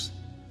choose.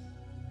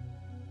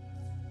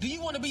 Do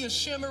you want to be a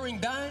shimmering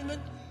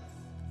diamond?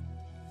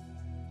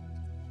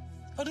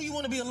 Or do you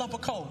want to be a lump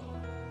of coal?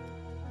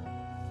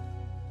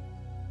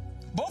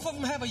 Both of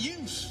them have a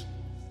use.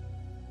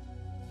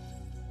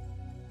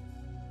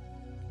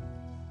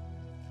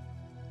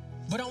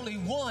 But only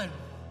one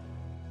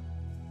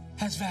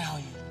has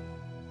value.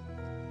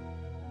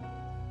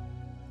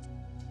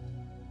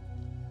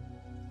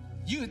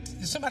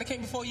 Somebody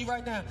came before you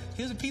right now.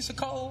 Here's a piece of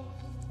coal.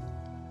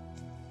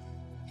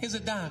 Here's a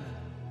diamond.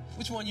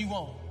 Which one you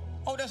want?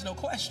 Oh, there's no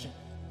question.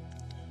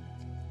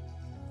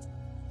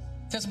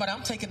 Tell somebody,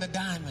 I'm taking the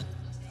diamond.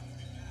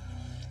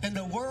 And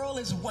the world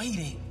is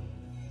waiting.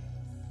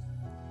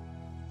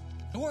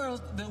 The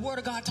word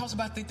of God talks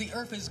about that the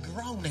earth is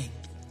groaning.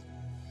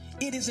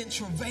 It is in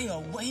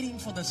travail, waiting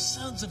for the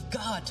sons of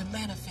God to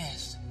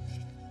manifest.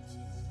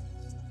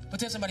 But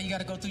tell somebody, you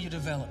got to go through your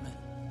development.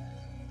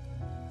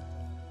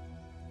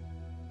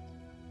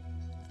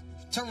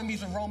 Turn with me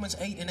to Romans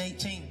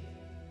 8:18.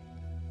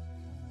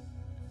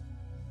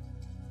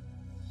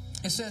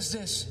 It says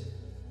this: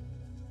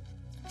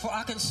 for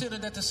I consider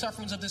that the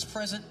sufferings of this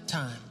present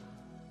time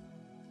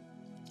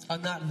are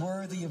not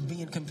worthy of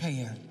being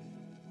compared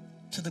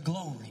to the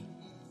glory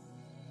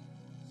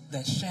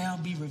that shall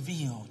be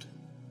revealed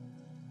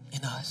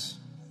in us.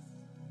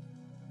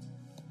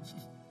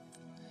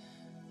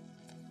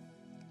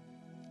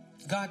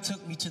 God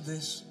took me to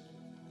this.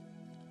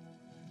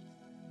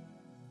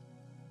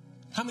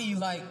 How many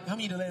of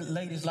you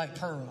ladies like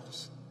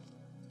pearls?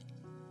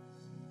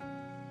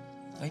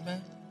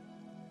 Amen.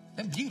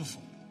 They're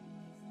beautiful.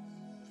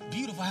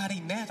 Beautiful how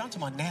they natural. I'm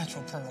talking about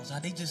natural pearls. How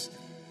they just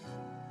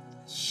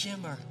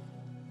shimmer,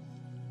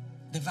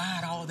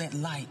 divide all that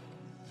light.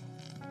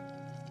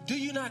 Do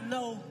you not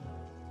know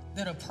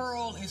that a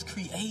pearl is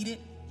created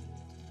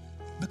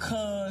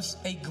because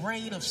a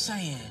grain of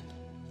sand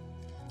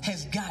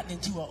has gotten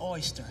into an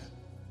oyster.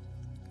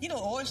 You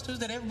know oysters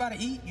that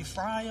everybody eat? You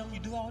fry them, you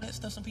do all that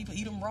stuff. Some people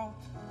eat them raw.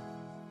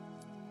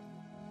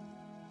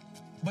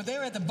 But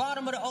they're at the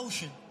bottom of the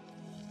ocean,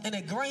 and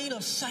a grain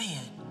of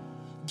sand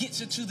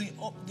gets into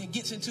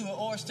an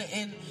oyster,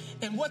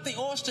 and what the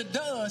oyster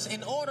does,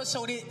 in order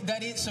so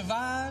that it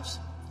survives,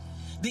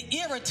 the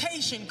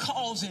irritation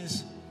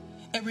causes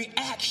a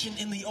reaction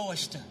in the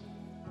oyster.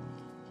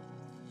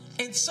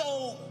 And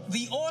so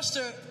the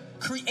oyster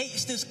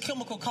creates this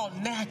chemical called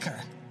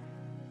nacre,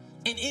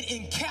 and it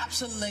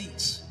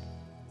encapsulates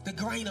the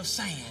grain of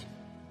sand.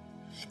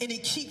 And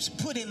it keeps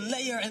putting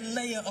layer and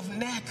layer of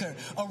nacre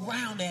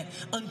around it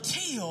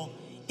until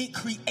it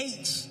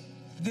creates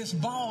this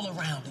ball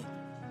around it.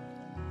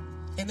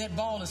 And that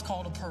ball is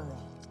called a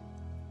pearl.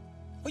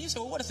 Well, you say,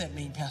 well, what does that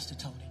mean, Pastor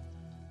Tony?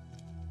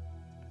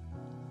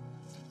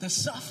 The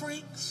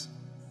sufferings,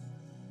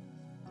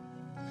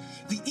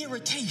 the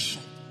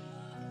irritation.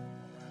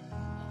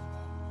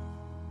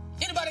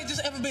 Anybody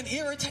just ever been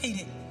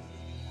irritated?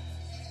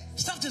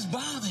 Stuff just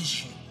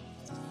bothers you.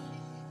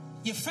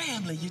 Your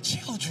family, your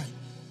children,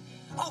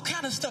 all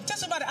kind of stuff. Tell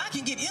somebody, I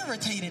can get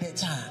irritated at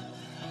times.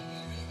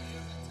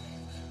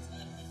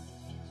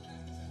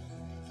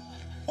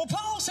 Well,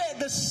 Paul said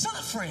the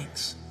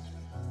sufferings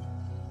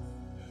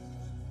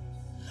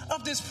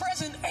of this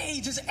present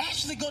age is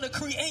actually going to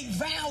create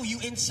value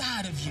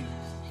inside of you.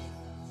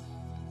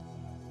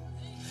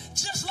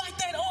 Just like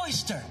that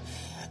oyster,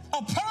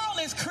 a pearl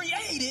is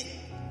created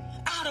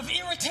out of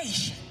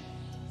irritation.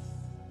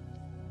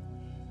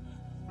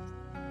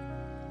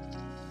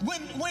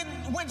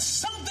 When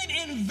something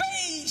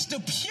invades the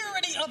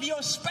purity of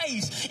your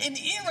space and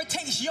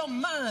irritates your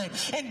mind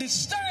and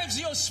disturbs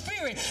your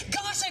spirit,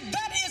 God said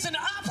that is an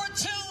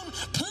opportune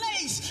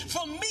place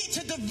for me to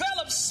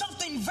develop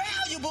something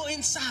valuable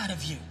inside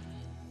of you.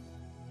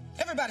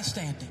 Everybody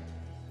standing.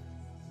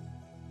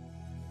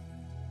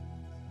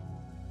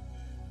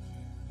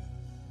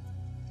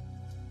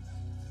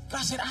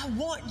 God said, I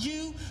want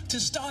you to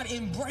start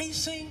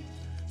embracing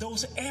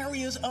those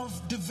areas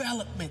of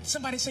development.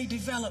 Somebody say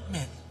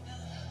development.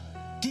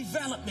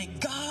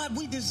 Development. God,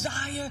 we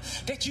desire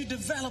that you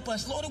develop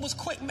us. Lord, it was a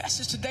quick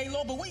message today,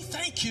 Lord, but we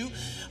thank you,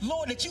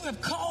 Lord, that you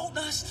have called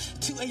us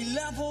to a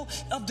level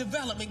of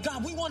development.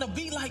 God, we want to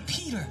be like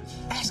Peter.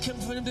 Ask him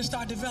for him to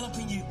start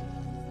developing you.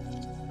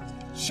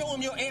 Show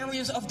him your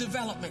areas of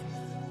development.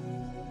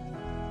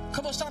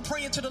 Come on, start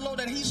praying to the Lord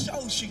that he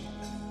shows you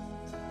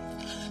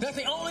that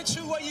the only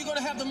true way you're going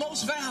to have the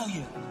most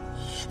value,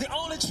 the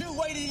only true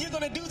way that you're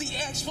going to do the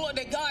exploit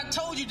that God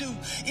told you to do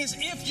is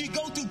if you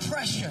go through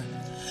pressure,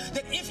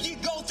 that if you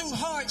go through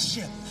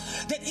hardship,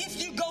 that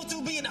if you go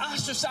through being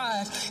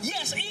ostracized,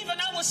 yes, even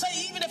I would say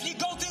even if you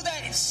go through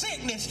that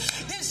sickness,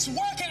 this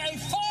working a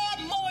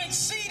far more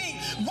exceeding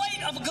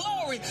weight of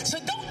glory. So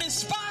don't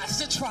despise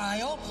the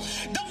trial.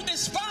 Don't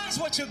despise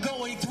what you're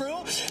going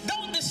through.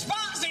 Don't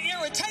despise the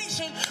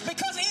irritation,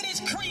 because it is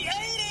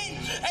creating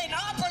an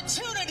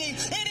opportunity.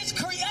 It is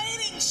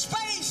creating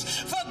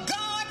space for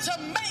God to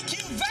make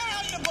you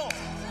valuable.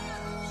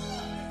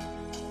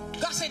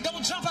 God said,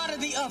 don't jump out of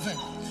the oven.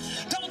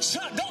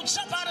 Don't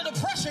jump out of the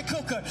pressure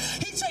cooker.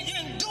 He said, you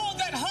endure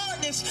that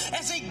hardness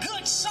as a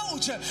good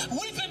soldier.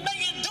 Weeping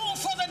may endure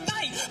for the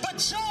night, but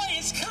joy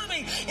is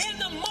coming in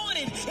the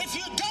morning. If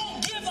you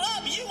don't give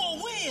up, you will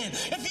win.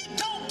 If you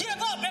don't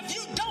give up, if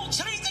you don't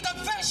change the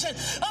confession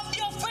of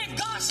your faith,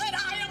 God said,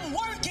 I am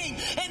working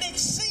an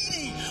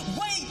exceeding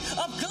weight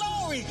of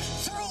glory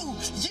through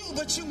you,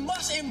 but you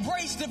must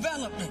embrace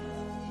development.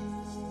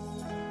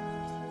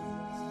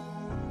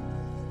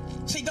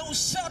 See, don't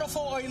settle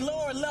for a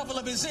lower level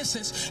of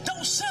existence.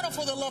 Don't settle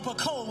for the lump of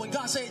coal when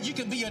God said you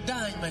can be a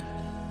diamond.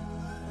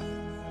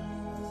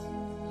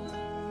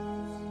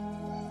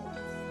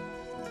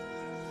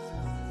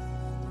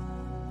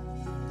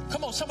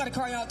 Come on, somebody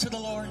cry out to the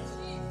Lord.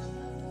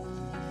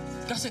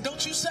 God said,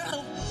 don't you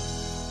settle.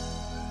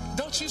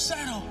 Don't you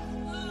settle.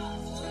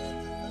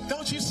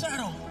 Don't you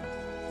settle.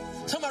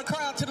 Somebody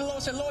cry out to the Lord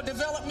and say, Lord,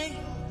 develop me.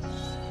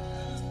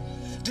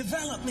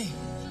 Develop me.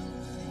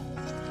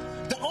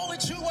 The only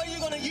true way you're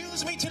going to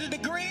use me to the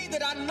degree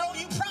that I know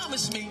you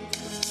promised me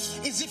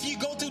is if you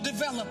go through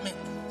development.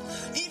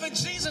 Even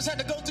Jesus had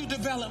to go through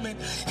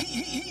development.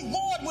 He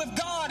warred with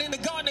God in the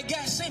Garden of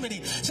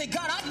Gethsemane. Say,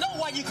 God, I know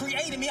why you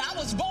created me. I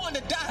was born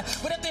to die.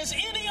 But if there's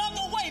any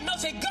other way, no,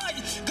 say, God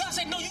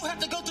said, no, you have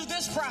to go through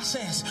this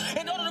process.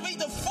 In order to be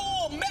the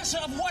full measure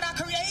of what I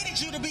created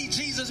you to be,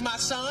 Jesus, my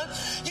son,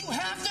 you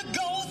have to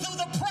go through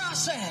the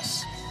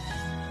process.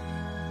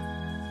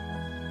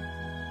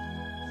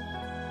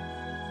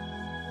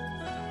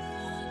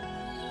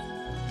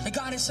 And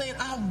God is saying,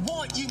 I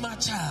want you, my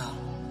child,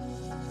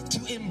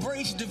 to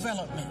embrace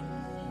development.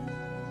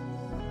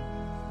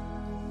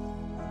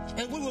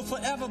 And we will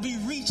forever be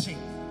reaching.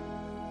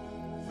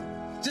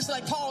 Just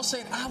like Paul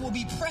said, I will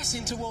be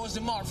pressing towards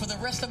the mark for the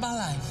rest of my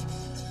life.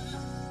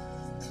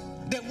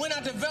 That when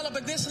I develop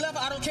at this level,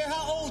 I don't care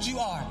how old you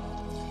are,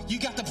 You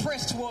got to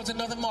press towards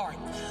another mark.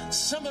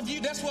 Some of you,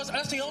 that's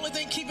the only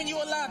thing keeping you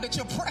alive, that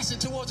you're pressing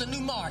towards a new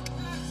mark.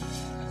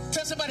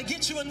 Tell somebody,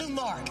 get you a new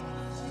mark.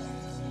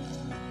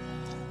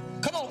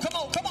 Come on, come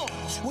on, come on.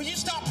 When you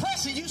stop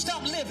pressing, you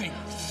stop living.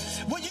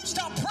 When you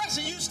stop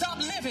pressing, you stop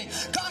living.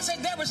 God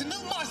said there is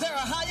new marks. There are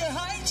higher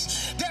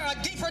heights. There are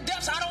deeper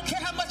depths. I don't care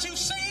how much you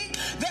see.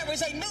 There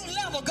is a new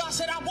level. God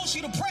said, I want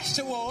you to press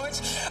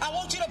towards. I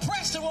want you to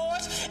press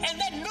towards. And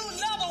that new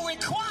level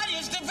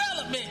requires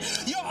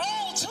development. Your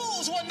old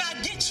tools will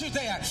not get you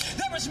there.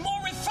 There is more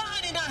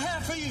refining I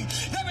have for you.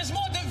 There is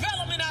more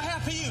development I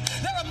have for you.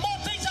 There are more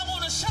things I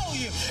want to show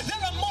you. There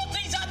are more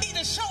things I need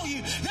to show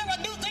you. There are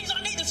new things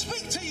I need to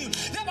speak to you.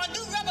 There are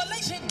new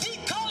revelation,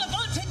 deep calleth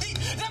unto deep.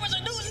 There is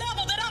a new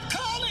level that I'm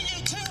calling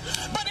you to,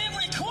 but it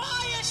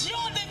requires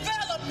your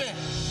development.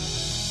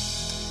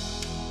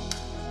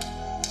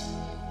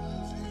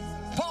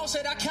 Paul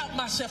said, I count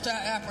myself to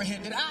have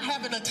apprehended. I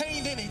haven't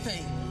attained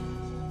anything.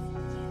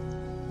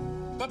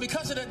 But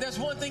because of that, there's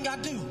one thing I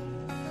do.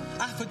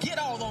 I forget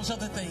all those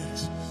other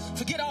things.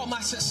 Forget all my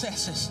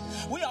successes.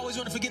 We always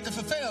want to forget the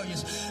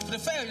failures.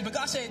 But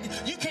God said,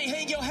 you can't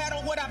hang your hat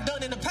on what I've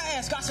done in the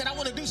past. God said, I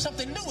want to do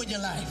something new in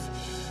your life.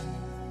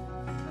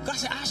 God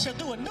said, I shall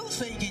do a new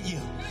thing in you.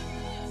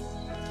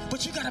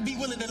 But you got to be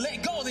willing to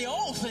let go of the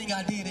old thing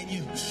I did in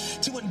you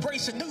to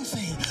embrace a new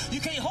thing.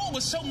 You can't hold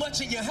with so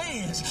much in your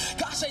hands.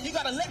 God said you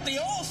got to let the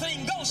old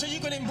thing go so you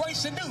can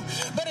embrace the new.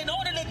 But in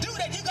order to do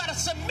that, you got to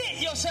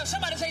submit yourself.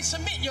 Somebody say,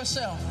 submit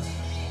yourself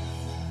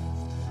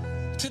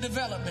to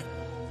development.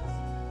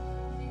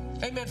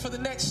 Amen. For the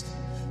next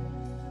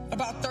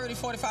about 30,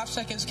 45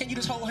 seconds, can you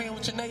just hold hands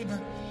with your neighbor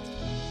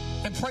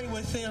and pray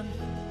with them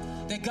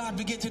that God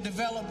begin to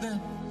develop them,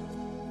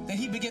 that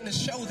he begin to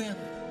show them.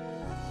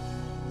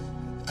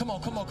 Come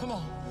on, come on, come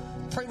on.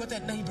 Pray with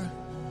that neighbor.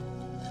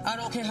 I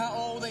don't care how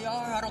old they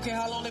are. I don't care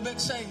how long they've been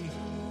saved.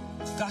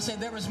 God said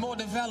there is more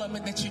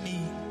development that you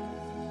need.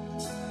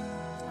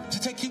 To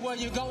take you where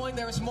you're going,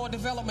 there is more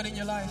development in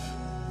your life.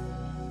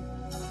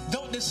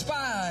 Don't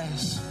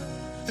despise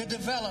the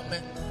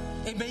development.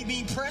 It may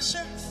mean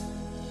pressure.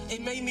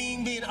 It may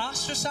mean being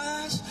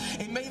ostracized.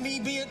 It may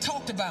mean being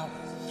talked about.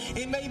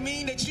 It may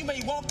mean that you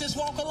may walk this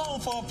walk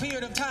alone for a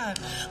period of time.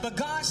 But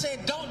God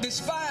said, don't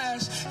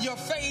despise your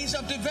phase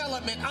of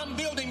development. I'm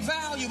building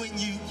value in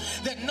you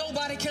that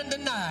nobody can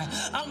deny.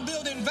 I'm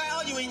building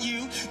value in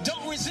you.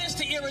 Don't resist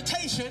the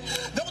irritation.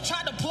 Don't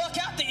try to pluck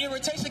out the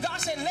irritation. God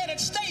said, let it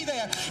stay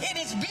there. It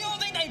is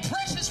building a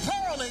precious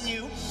pearl in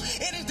you.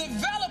 It is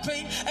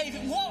developing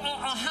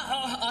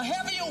a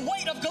heavier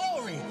weight of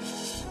glory.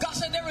 God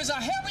said, there is a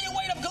heavier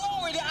weight of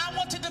glory that I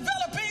want to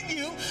develop in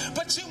you,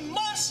 but you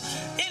must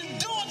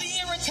endure the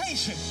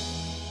irritation.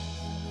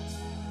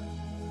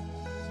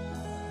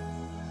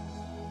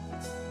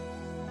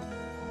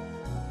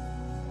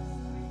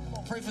 Come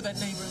on, pray for that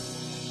neighbor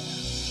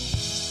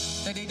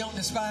that they don't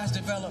despise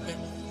development.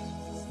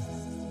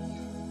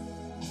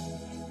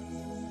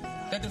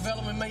 That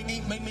development may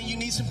mean you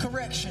need some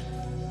correction.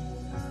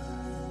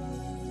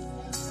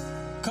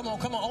 Come on,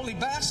 come on. Only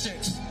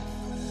bastards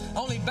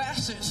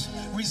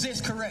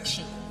resist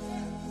correction.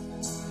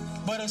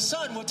 But a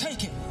son will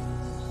take it.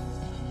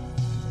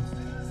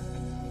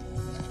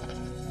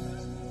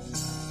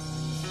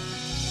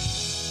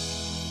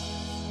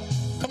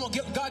 Come on,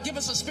 God, give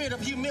us a spirit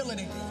of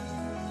humility.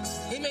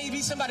 It may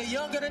be somebody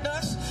younger than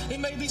us. It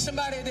may be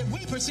somebody that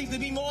we perceive to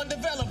be more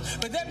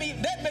undeveloped. But that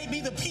may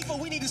be the people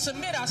we need to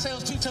submit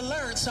ourselves to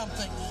learn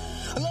something.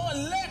 Lord,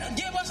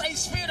 give us a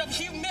spirit of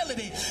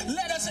humility.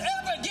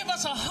 Give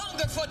us a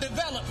hunger for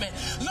development.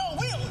 Lord,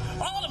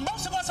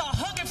 most of us are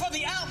hungry for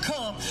the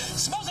outcome.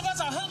 Most of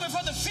us are hungry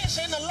for the fish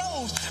and the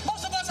loaves.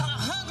 Most of us are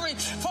hungry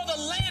for the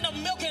land of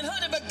milk and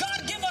honey. But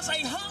God, give us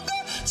a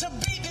hunger to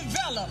be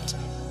developed.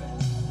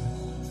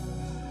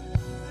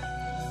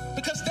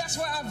 Because that's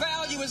where our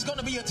value is going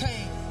to be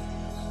attained.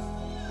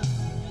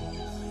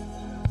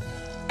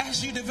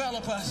 As you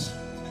develop us.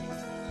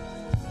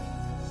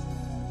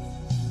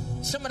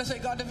 Somebody say,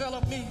 God,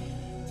 develop me.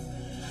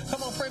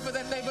 Come on, pray for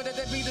that neighbor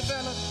that be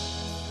developed.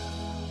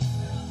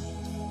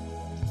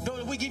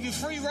 Lord, we give you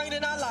free reign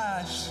in our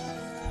lives.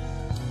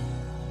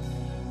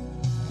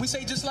 We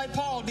say just like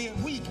Paul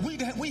did,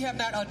 we have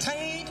not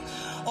attained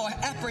or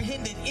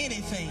apprehended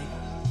anything.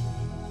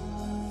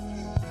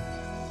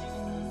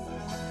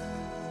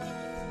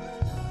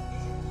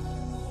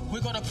 We're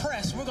going to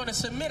press. We're going to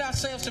submit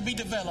ourselves to be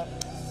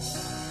developed.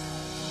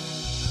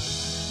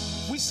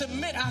 We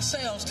submit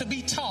ourselves to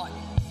be taught.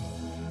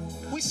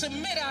 We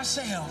submit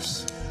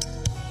ourselves.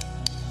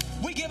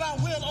 We give our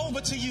will over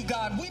to you,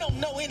 God. We don't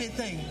know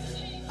anything.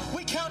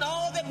 We count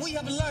all that we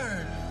have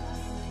learned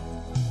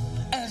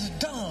as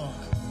dung.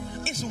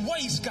 It's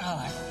waste,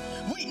 God.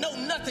 We know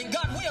nothing.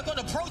 God, we are going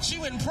to approach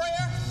you in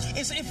prayer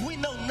as if we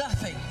know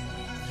nothing.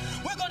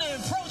 We're going to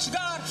approach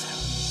God.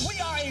 We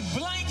are a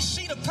blank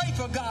sheet of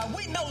paper, God.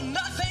 We know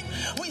nothing.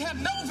 We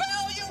have no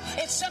value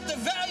except the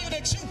value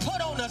that you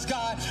put on us,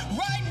 God.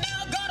 Right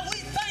now, God, we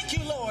thank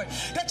you, Lord,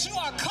 that you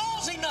are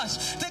causing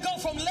us to go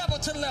from level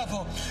to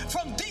level,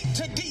 from deep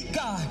to deep,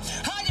 God.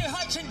 Higher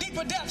heights reaching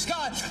deeper depths,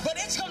 God. But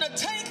it's going to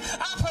take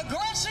our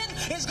progression.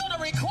 It's going to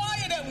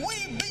require that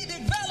we be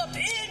developed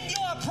in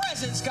your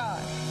presence, God.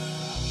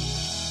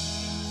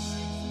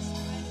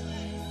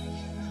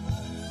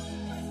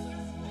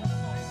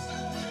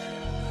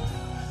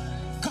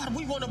 God,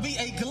 we want to be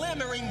a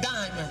glimmering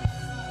diamond.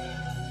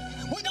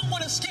 We don't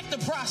want to skip the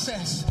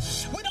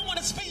process. We don't want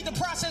to speed the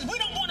process. We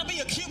don't want to be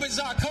a cubic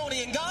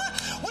zirconian, God.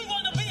 We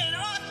want to be an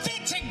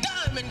authentic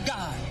diamond,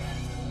 God.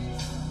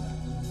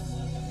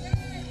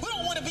 We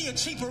don't want to be a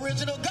cheap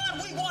original,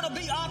 God. We want to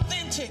be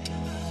authentic.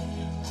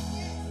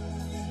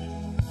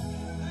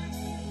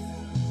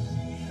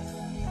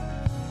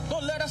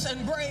 Lord, let us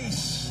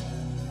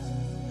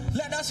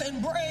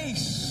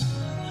embrace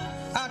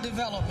our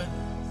development.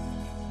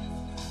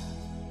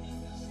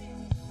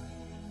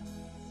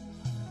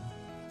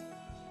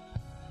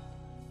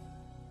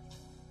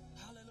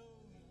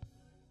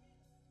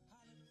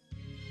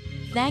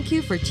 Thank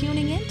you for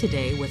tuning in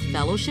today with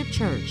Fellowship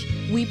Church.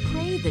 We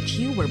pray that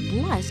you were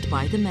blessed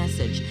by the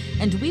message,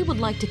 and we would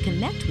like to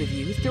connect with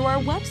you through our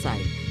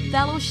website,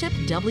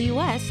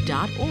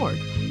 fellowshipws.org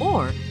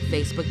or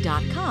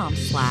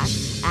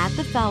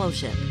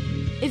facebook.com/@thefellowship.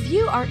 If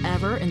you are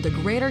ever in the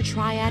Greater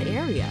Triad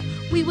area,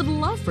 we would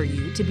love for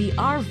you to be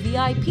our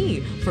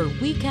VIP for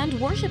weekend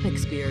worship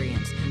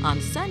experience on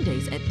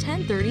Sundays at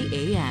 10:30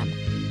 a.m.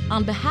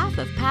 On behalf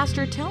of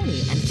Pastor Tony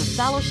and the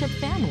Fellowship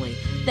family,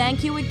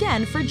 thank you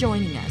again for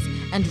joining us.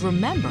 And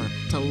remember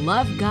to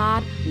love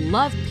God,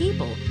 love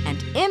people,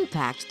 and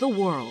impact the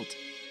world.